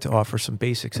shelf, we'd like to offer some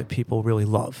basics that people really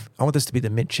love. I want this to be the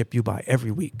mint chip you buy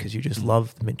every week because you just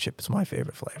love the mint chip. It's my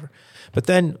favorite flavor. But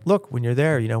then look, when you're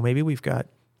there, maybe we've got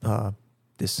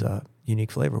this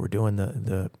unique flavor. We're doing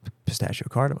the pistachio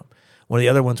cardamom. One of the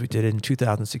other ones we did in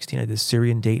 2016, I did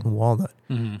Syrian date and walnut,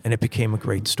 and it became a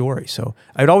great story. So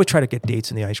I would always try to get dates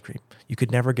in the ice cream. You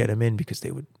could never get them in because they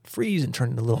would freeze and turn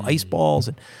into little ice balls,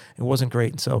 and it wasn't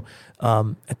great. And so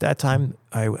at that time,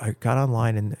 I got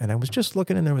online and I was just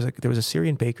looking, and there was a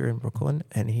Syrian baker in Brooklyn,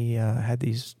 and he had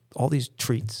all these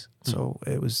treats. So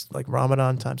it was like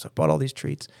Ramadan time, so I bought all these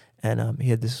treats, and he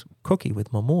had this cookie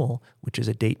with mamul, which is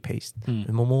a date paste,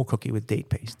 a mamul cookie with date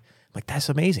paste. I'm like, that's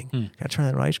amazing. Got to try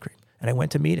that in ice cream. And I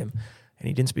went to meet him, and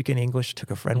he didn't speak any English.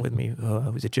 Took a friend with me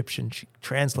who was Egyptian. She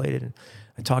translated, and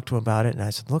I talked to him about it. And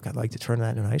I said, look, I'd like to turn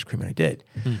that into ice cream. And I did.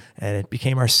 And it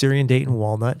became our Syrian date and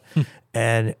walnut.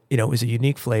 And, it was a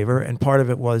unique flavor. And part of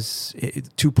it was,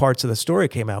 2 parts of the story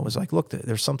came out. Was like, look,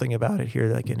 there's something about it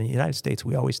here. Like in the United States,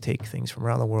 we always take things from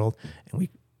around the world, and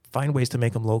we find ways to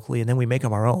make them locally, and then we make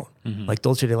them our own. Like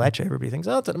dulce de leche, everybody thinks,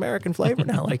 oh, it's an American flavor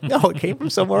now. Like, no, it came from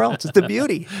somewhere else. It's the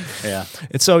beauty. Yeah.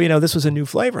 And so, this was a new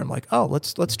flavor. I'm like, oh,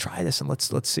 let's try this, and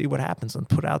let's see what happens, and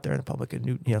put out there in the public a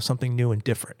new, something new and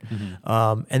different.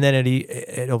 And then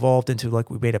it evolved into like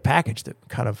we made a package that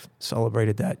kind of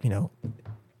celebrated that,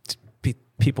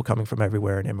 people coming from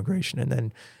everywhere and immigration, and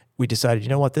then we decided,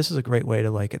 this is a great way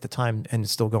to, like, at the time, and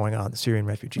it's still going on, the Syrian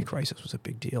refugee crisis was a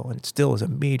big deal, and it still is a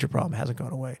major problem. It hasn't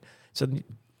gone away. So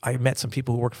I met some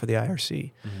people who worked for the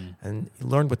IRC and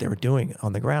learned what they were doing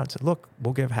on the ground. Said, look,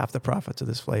 we'll give half the profits of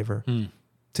this flavor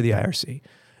to the IRC.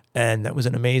 And that was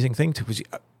an amazing thing, because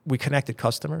we connected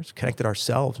customers, connected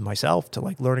ourselves, myself, to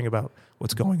like learning about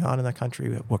what's going on in that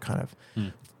country, what kind of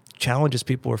challenges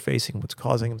people are facing, what's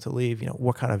causing them to leave,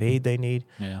 what kind of aid they need.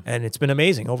 Yeah. And it's been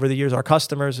amazing. Over the years, our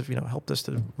customers have, helped us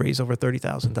to raise over $30,000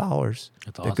 That's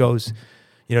awesome. that goes,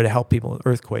 to help people with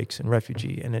earthquakes and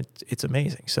refugee. And it's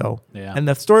amazing. So, Yeah. and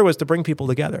the story was to bring people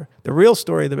together. The real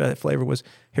story of the flavor was,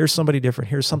 here's somebody different.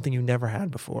 Here's something you never had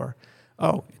before.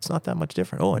 Oh, it's not that much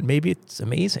different. Oh, and maybe it's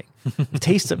amazing. It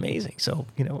tastes amazing. So,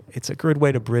 it's a good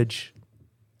way to bridge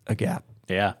a gap.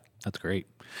 Yeah, that's great.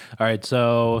 All right,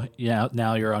 so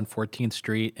now you're on 14th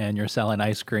Street and you're selling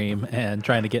ice cream and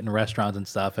trying to get in restaurants and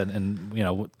stuff, and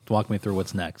walk me through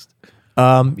what's next.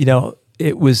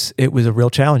 It was a real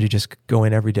challenge. You just go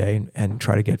in every day and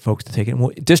try to get folks to take it.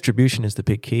 And distribution is the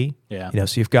big key. Yeah.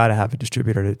 So you've got to have a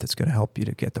distributor that's going to help you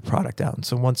to get the product out. And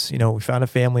so once, we found a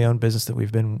family-owned business that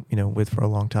we've been, with for a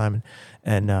long time,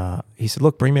 and he said,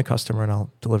 "Look, bring me a customer and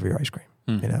I'll deliver your ice cream."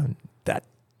 And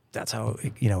that's how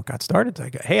it got started. I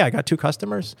go, hey, I got 2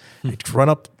 customers. I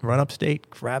run upstate,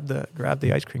 grab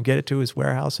the ice cream, get it to his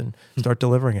warehouse, and start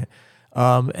delivering it.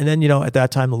 And then at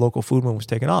that time the local food movement was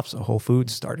taking off, so Whole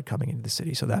Foods started coming into the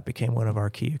city. So that became one of our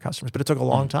key customers. But it took a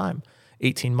long time,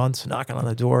 18 months, knocking on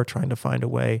the door, trying to find a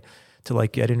way to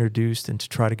like get introduced and to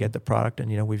try to get the product. And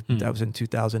that was in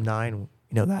 2009.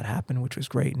 That happened, which was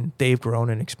great. And they've grown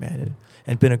and expanded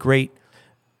and been a great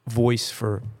voice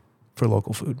for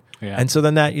local food. Yeah. And so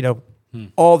then that,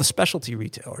 all the specialty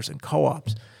retailers and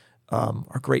co-ops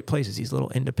are great places. These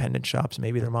little independent shops,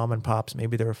 maybe they're mom and pops,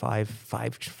 maybe they're a five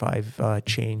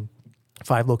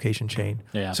location chain.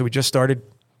 Yeah. So we just started,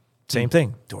 same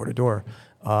thing, door to door,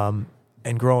 and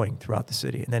growing throughout the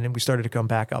city. And then we started to come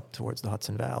back up towards the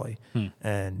Hudson Valley,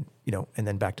 and and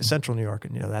then back to Central New York.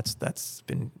 And that's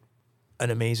been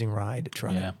an amazing ride to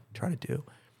try to do.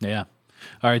 Yeah.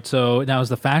 All right. So now is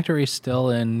the factory still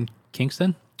in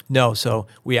Kingston? No, so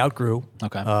we outgrew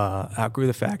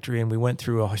the factory, and we went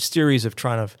through a series of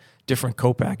different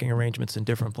co-packing arrangements in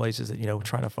different places that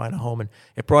trying to find a home, and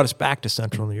it brought us back to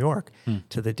Central New York,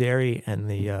 to the dairy and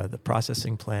the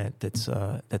processing plant that's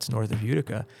north of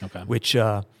Utica, which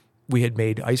we had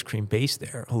made ice cream based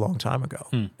there a long time ago,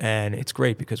 and it's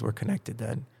great because we're connected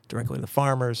then directly to the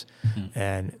farmers,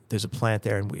 and there's a plant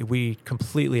there, and we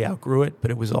completely outgrew it,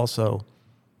 but it was also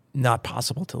not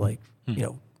possible to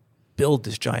build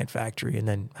this giant factory, and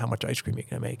then how much ice cream you're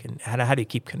going to make, and how do you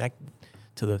keep connected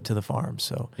to the farm?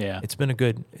 So it's been a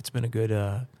good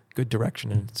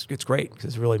direction, and it's great because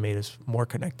it's really made us more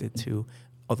connected to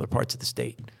other parts of the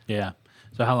state. Yeah.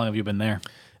 So how long have you been there?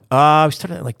 We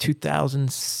started in like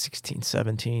 2016,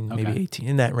 17, maybe 18,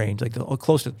 in that range, like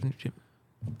close to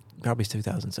probably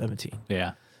 2017.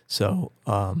 Yeah. So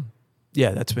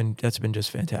that's been just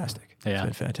fantastic. Yeah. It's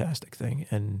been a fantastic thing,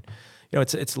 and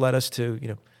it's led us to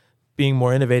being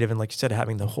more innovative, and like you said,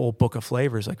 having the whole book of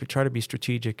flavors. Like we try to be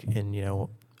strategic, and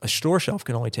a store shelf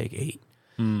can only take 8.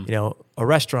 A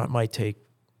restaurant might take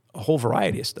a whole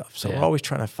variety of stuff. So we're always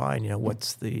trying to find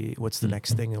what's the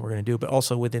next thing that we're going to do, but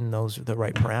also within the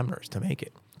right parameters to make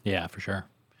it. Yeah, for sure.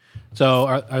 So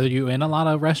are you in a lot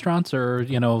of restaurants or,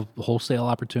 wholesale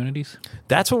opportunities?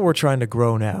 That's what we're trying to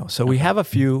grow now. So we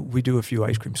do a few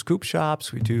ice cream scoop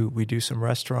shops. We do some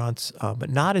restaurants, but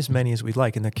not as many as we'd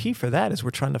like. And the key for that is we're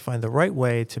trying to find the right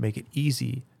way to make it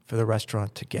easy for the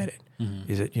restaurant to get it.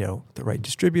 Is it, the right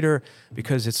distributor?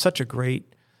 Because it's such a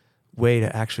great way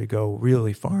to actually go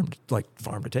really farm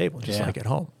to table, just like at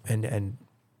home, and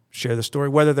share the story,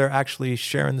 whether they're actually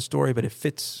sharing the story, but it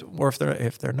fits, or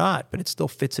if they're not, but it still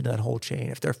fits into that whole chain.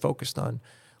 If they're focused on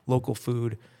local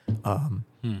food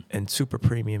and super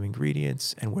premium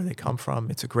ingredients and where they come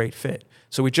from, it's a great fit.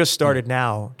 So we just started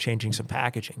now changing some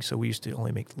packaging. So we used to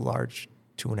only make large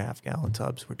 2.5 gallon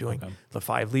tubs. We're doing the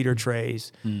 5 liter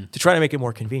trays to try to make it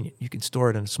more convenient. You can store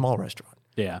it in a small restaurant.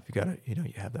 Yeah. You got to,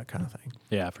 you have that kind of thing.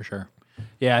 Yeah, for sure.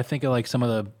 Yeah, I think like some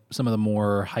of the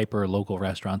more hyper local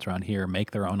restaurants around here make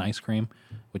their own ice cream,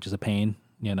 which is a pain,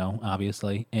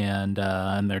 obviously, and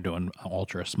they're doing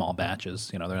ultra small batches.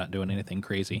 They're not doing anything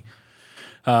crazy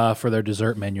for their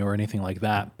dessert menu or anything like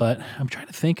that. But I'm trying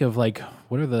to think of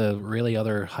what are the really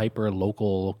other hyper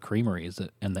local creameries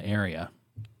in the area.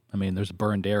 I mean, there's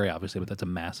Burn Dairy, obviously, but that's a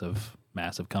massive,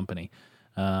 massive company.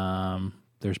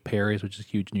 There's Perry's, which is a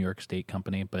huge New York State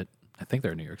company, but I think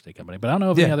they're a New York State company. But I don't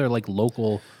know of any other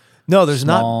local. No, there's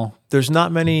small...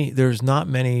 not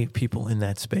many people in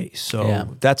that space.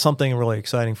 So that's something really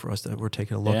exciting for us that we're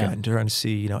taking a look at and trying to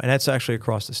see, and that's actually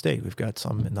across the state. We've got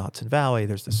some in the Hudson Valley.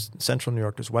 There's this Central New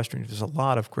York. There's Western. There's a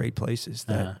lot of great places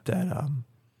that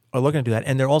are looking to do that,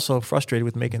 and they're also frustrated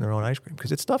with making their own ice cream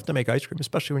because it's tough to make ice cream,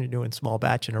 especially when you're doing small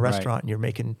batch in a restaurant and you're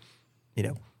making,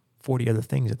 40 other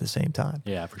things at the same time.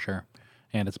 Yeah, for sure.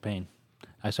 And it's a pain.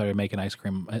 I started making ice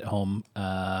cream at home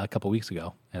a couple weeks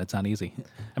ago, and it's not easy.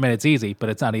 I mean, it's easy, but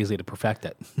it's not easy to perfect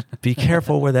it. Be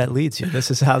careful where that leads you.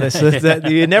 This is how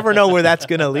you never know where that's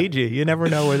going to lead you. You never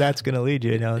know where that's going to lead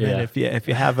you. And then if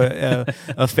you have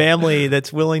a family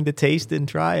that's willing to taste and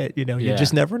try it, you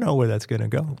just never know where that's going to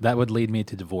go. That would lead me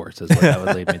to divorce. Is what that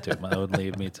would lead me to. That would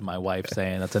lead me to my wife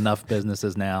saying, "That's enough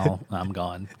businesses now. I'm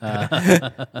gone."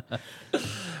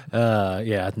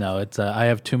 It's I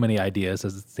have too many ideas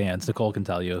as it stands. Nicole can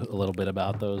tell you a little bit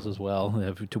about those as well. I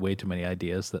have way too many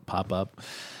ideas that pop up.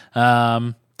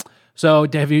 So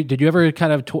did you ever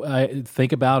kind of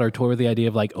think about or toy with the idea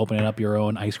of like opening up your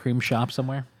own ice cream shop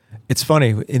somewhere? It's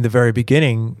funny. In the very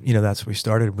beginning, that's where we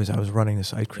started. Was I was running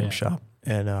this ice cream shop,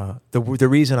 and the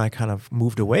reason I kind of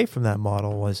moved away from that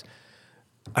model was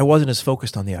I wasn't as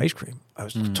focused on the ice cream. I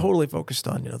was totally focused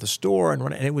on the store and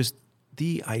running, and it was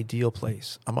the ideal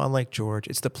place. I'm on Lake George.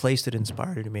 It's the place that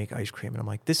inspired me to make ice cream. And I'm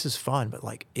like, this is fun, but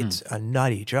like it's a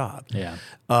nutty job. Yeah.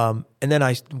 And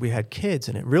then we had kids,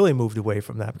 and it really moved away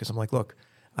from that because I'm like, look,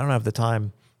 I don't have the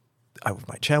time. With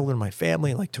my children, my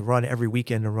family, like to run every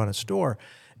weekend and run a store,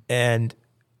 and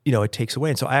it takes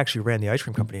away. And so I actually ran the ice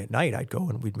cream company at night. I'd go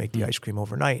and we'd make the ice cream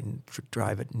overnight and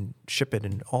drive it and ship it,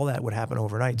 and all that would happen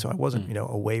overnight. So I wasn't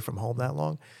away from home that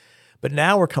long. But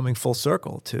now we're coming full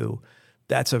circle to.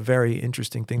 That's a very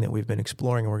interesting thing that we've been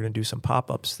exploring, and we're going to do some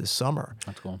pop-ups this summer.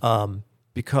 That's cool.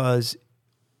 Because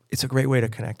it's a great way to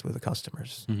connect with the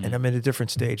customers. And I'm at a different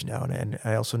stage now, and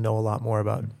I also know a lot more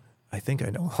about, I think I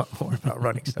know a lot more about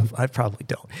running stuff. I probably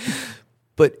don't.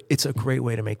 But it's a great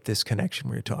way to make this connection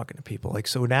where you're talking to people. Like,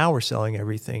 so now we're selling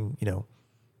everything,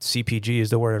 CPG is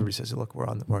the word everybody says. Look, we're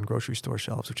on grocery store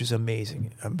shelves, which is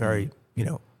amazing. I'm very,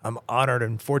 I'm honored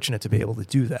and fortunate to be able to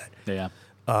do that. Yeah.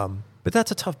 But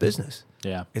that's a tough business.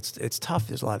 Yeah. It's tough.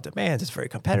 There's a lot of demands. It's very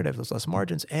competitive. There's less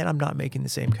margins. And I'm not making the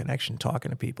same connection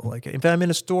talking to people. Like if I'm in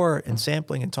a store and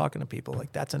sampling and talking to people,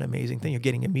 like that's an amazing thing. You're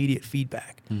getting immediate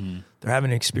feedback. They're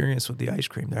having an experience with the ice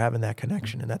cream. They're having that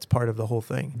connection. And that's part of the whole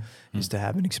thing is to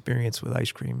have an experience with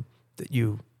ice cream that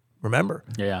you remember.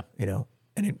 Yeah.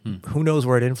 And who knows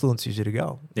where it influences you to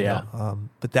go. Yeah.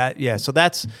 So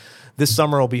that's, this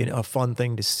summer will be a fun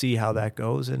thing to see how that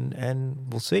goes, and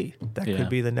we'll see. That could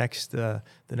be the next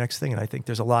thing. And I think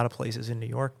there's a lot of places in New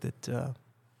York that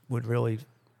would really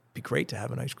be great to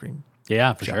have an ice cream.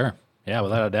 Yeah, for sure. Yeah,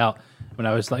 without a doubt. When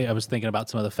I was thinking about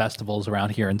some of the festivals around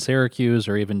here in Syracuse,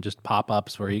 or even just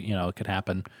pop-ups where it could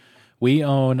happen. We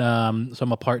own, so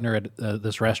I'm a partner at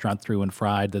this restaurant, Through and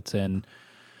Fried, that's in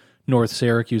North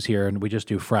Syracuse here, and we just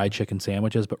do fried chicken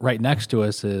sandwiches. But right next to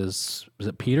us is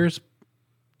it Peter's?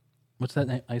 What's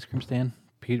that ice cream stand?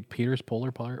 Peter's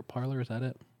Polar Parlor? Is that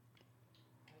it?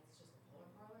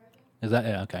 Is that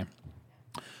okay?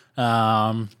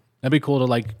 That'd be cool to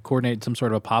like coordinate some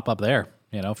sort of a pop up there.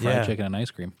 Fried chicken and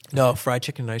ice cream. No, fried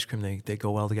chicken and ice cream they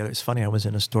go well together. It's funny. I was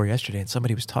in a store yesterday, and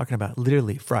somebody was talking about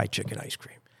literally fried chicken ice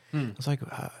cream. I was like,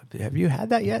 have you had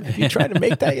that yet? Have you tried to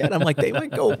make that yet? I'm like, they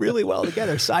might go really well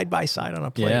together, side by side on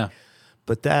a plate. Yeah.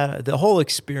 But the whole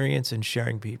experience and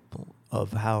sharing people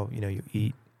of how you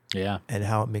eat, and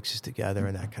how it mixes together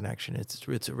and that connection,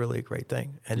 it's a really great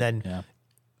thing. And then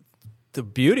the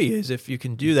beauty is if you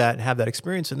can do that and have that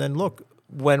experience, and then look,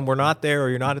 when we're not there or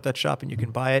you're not at that shop and you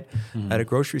can buy it at a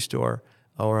grocery store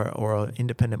or an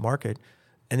independent market,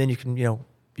 and then you can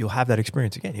you'll have that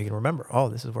experience again. You can remember,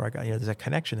 this is where I got, there's a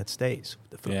connection that stays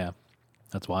with the food. Yeah,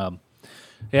 that's wild.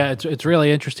 Yeah, it's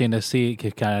really interesting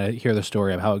to kind of hear the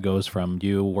story of how it goes from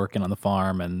you working on the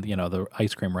farm and, the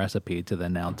ice cream recipe to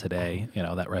then now today,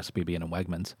 that recipe being in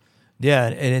Wegmans. Yeah,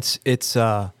 and it's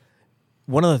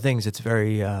one of the things that's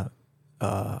very,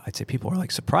 I'd say people are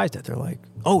like surprised at. They're like,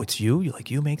 oh, it's you?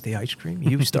 You make the ice cream?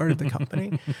 You started the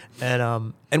company?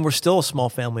 And we're still a small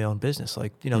family-owned business.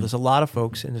 There's a lot of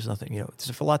folks, and there's nothing,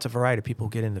 there's lots of variety. People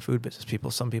get in the food business.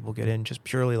 Some people get in just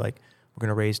purely like, we're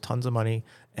going to raise tons of money,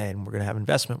 and we're going to have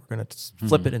investment. We're going to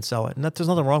flip it and sell it. And there's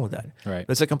nothing wrong with that. Right.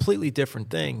 But it's a completely different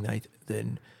thing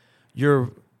than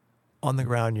you're on the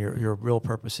ground. Your real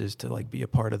purpose is to like be a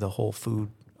part of the whole food.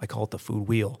 I call it the food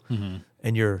wheel.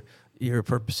 And your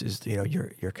purpose is,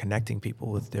 you're connecting people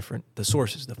with the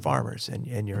sources, the farmers,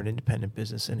 and you're an independent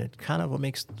business, and it kind of what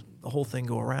makes the whole thing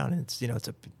go around. And it's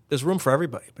there's room for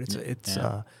everybody, but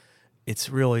it's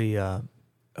really a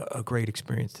great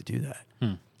experience to do that.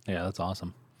 Yeah, that's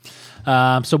awesome.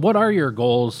 So what are your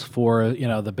goals for,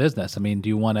 the business? I mean, do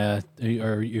you want to,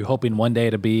 are you hoping one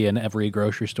day to be in every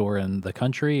grocery store in the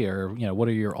country, or, what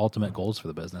are your ultimate goals for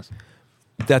the business?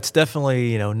 That's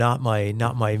definitely, not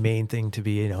my main thing to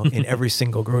be, in every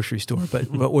single grocery store, but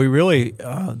we really,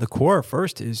 the core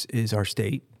first is our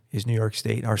state, is New York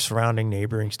State. Our surrounding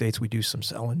neighboring states, we do some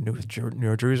sell in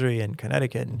New Jersey and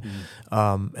Connecticut,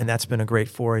 and that's been a great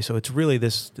foray. So it's really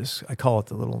this I call it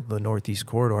the Northeast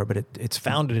corridor, but it's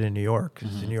founded in New York.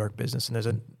 It's a New York business, and there's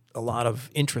a lot of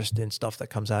interest in stuff that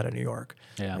comes out of New York,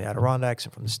 the Adirondacks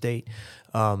and from the state.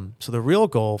 So the real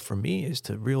goal for me is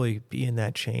to really be in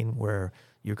that chain where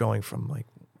you're going from like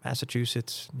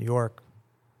Massachusetts, New York,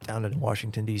 down to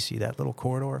Washington, D.C., that little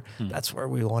corridor. That's where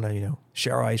we want to,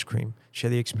 share our ice cream, share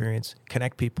the experience,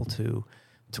 connect people to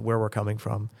where we're coming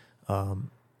from. And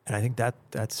I think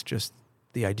that's just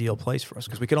the ideal place for us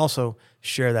because we can also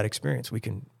share that experience. We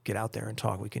can get out there and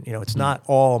talk. We can, it's not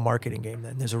all a marketing game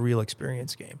then. There's a real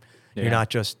experience game. Yeah. You're not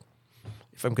just,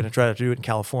 if I'm going to try to do it in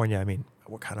California, I mean,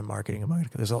 what kind of marketing am I going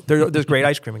to do? There's great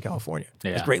ice cream in California.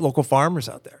 Yeah. There's great local farmers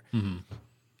out there.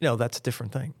 That's a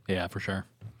different thing. Yeah, for sure.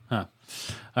 Huh.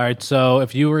 All right. So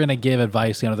if you were going to give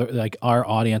advice, like our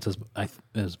audience is I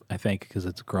think, because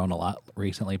it's grown a lot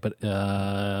recently, but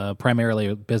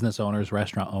primarily business owners,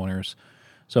 restaurant owners.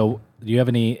 So do you have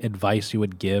any advice you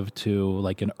would give to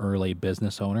like an early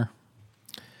business owner?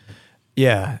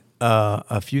 Yeah,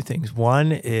 a few things.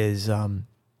 One is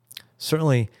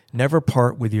certainly never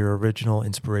part with your original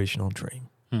inspirational dream.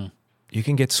 You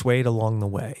can get swayed along the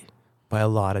way by a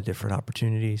lot of different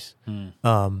opportunities.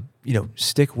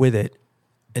 Stick with it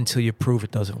until you prove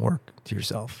it doesn't work to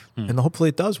yourself. And hopefully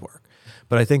it does work.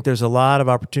 But I think there's a lot of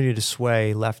opportunity to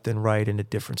sway left and right into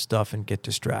different stuff and get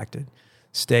distracted.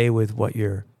 Stay with what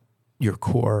your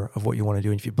core of what you want to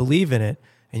do. And if you believe in it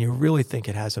and you really think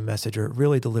it has a message or it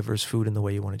really delivers food in the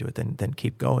way you want to do it, then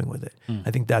keep going with it.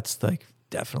 I think that's like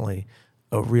definitely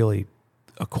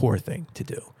a core thing to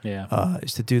do. Yeah.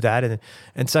 Is to do that.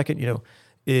 And second,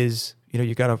 is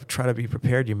you got to try to be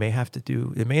prepared. You may have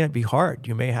to it may not be hard.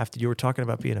 You were talking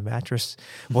about being a mattress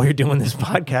while you're doing this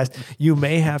podcast. You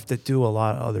may have to do a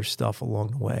lot of other stuff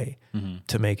along the way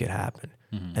to make it happen.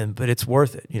 But it's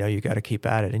worth it. You got to keep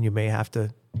at it, and you may have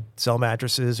to sell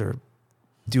mattresses or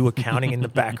do accounting in the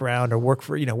background or work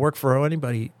for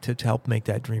anybody to help make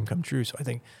that dream come true. So I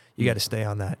think you got to stay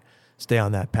on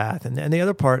that path. And the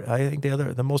other part, I think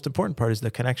the most important part is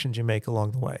the connections you make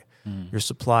along the way. Your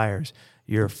suppliers,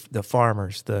 the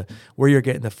farmers, where you're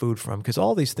getting the food from, because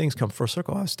all these things come full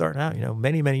circle. I was starting out,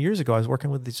 many, many years ago, I was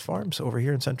working with these farms over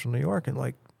here in central New York, and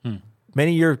like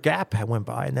many year gap went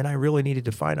by, and then I really needed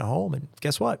to find a home, and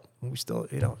guess what? We still,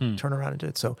 turn around and do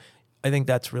it. So I think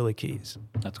that's really key.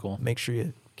 That's cool. Make sure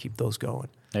you keep those going.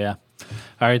 Yeah.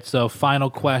 All right. So final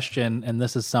question, and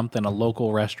this is something a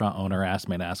local restaurant owner asked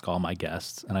me to ask all my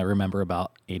guests, and I remember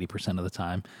about 80% of the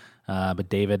time. But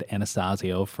David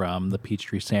Anastasio from the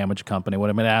Peachtree Sandwich Company, what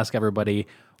I'm going to ask everybody,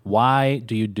 why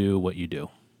do you do what you do?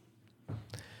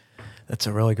 That's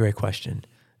a really great question.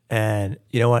 And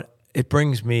you know what? It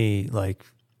brings me, like,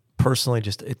 personally,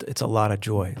 just it's a lot of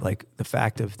joy. Like the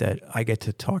fact of that I get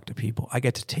to talk to people. I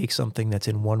get to take something that's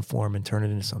in one form and turn it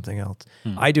into something else.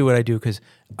 I do what I do because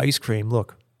ice cream at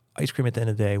the end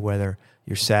of the day, whether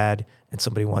you're sad and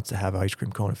somebody wants to have an ice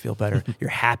cream cone and feel better, you're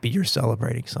happy, you're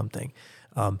celebrating something.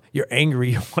 You're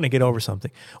angry, you want to get over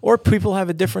something. Or people have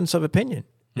a difference of opinion,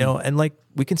 and like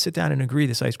we can sit down and agree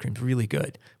this ice cream's really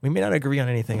good. We may not agree on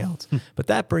anything else, but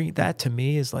that to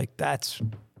me is like that's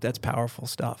powerful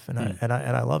stuff, and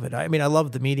I love it. I mean, I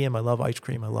love the medium, I love ice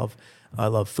cream, I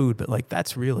love food, but like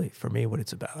that's really for me what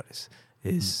it's about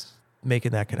is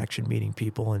making that connection, meeting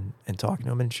people and talking to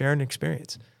them and sharing an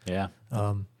experience. Yeah.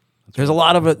 There's a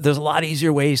lot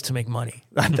easier ways to make money.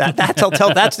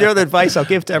 That's the other advice I'll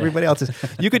give to everybody else is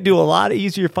you could do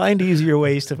find easier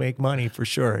ways to make money for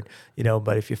sure.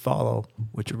 But if you follow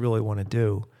what you really want to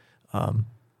do,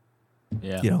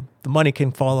 the money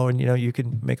can follow and, you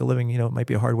can make a living. It might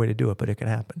be a hard way to do it, but it can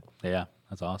happen. Yeah,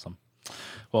 that's awesome.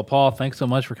 Well, Paul, thanks so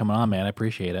much for coming on, man. I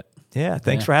appreciate it. Yeah,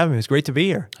 thanks for having me. It was great to be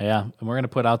here. Yeah, and we're going to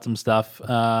put out some stuff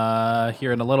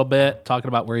here in a little bit, talking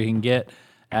about where you can get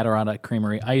Adirondack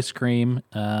Creamery ice cream.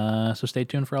 So stay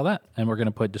tuned for all that. And we're going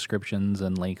to put descriptions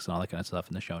and links and all that kind of stuff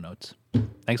in the show notes.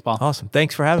 Thanks, Paul. Awesome.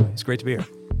 Thanks for having me. It's great to be here.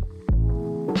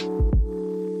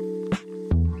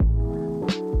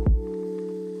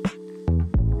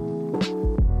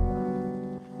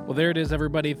 Well, there it is,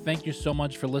 everybody. Thank you so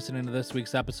much for listening to this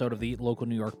week's episode of the Eat Local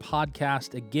New York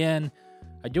podcast. Again,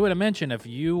 I do want to mention, if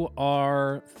you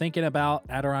are thinking about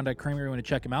Adirondack Creamery, you want to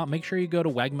check them out, make sure you go to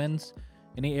Wegmans.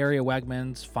 Any area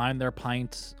Wegmans, find their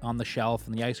pints on the shelf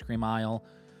in the ice cream aisle.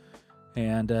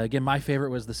 And again, my favorite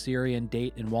was the Syrian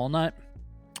date and walnut,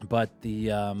 but the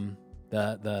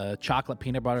chocolate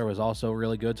peanut butter was also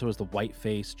really good. So was the white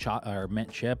face or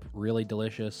mint chip, really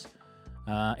delicious.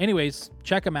 Anyways,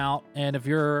 check them out. And if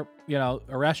you're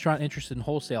a restaurant interested in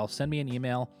wholesale, send me an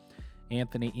email.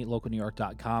 Anthony,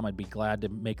 eatlocalnewyork.com. I'd be glad to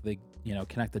make the,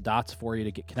 connect the dots for you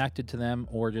to get connected to them,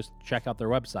 or just check out their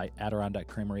website,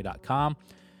 AdirondackCreamery.com.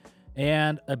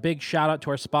 And a big shout out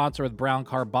to our sponsor with Brown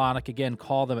Carbonic. Again,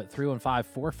 call them at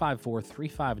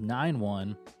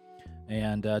 315-454-3591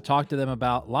 and talk to them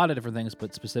about a lot of different things,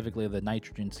 but specifically the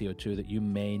nitrogen CO2 that you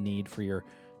may need for your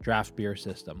draft beer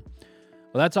system.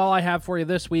 Well, that's all I have for you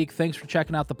this week. Thanks for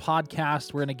checking out the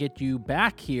podcast. We're going to get you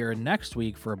back here next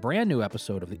week for a brand new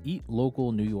episode of the Eat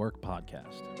Local New York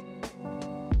podcast.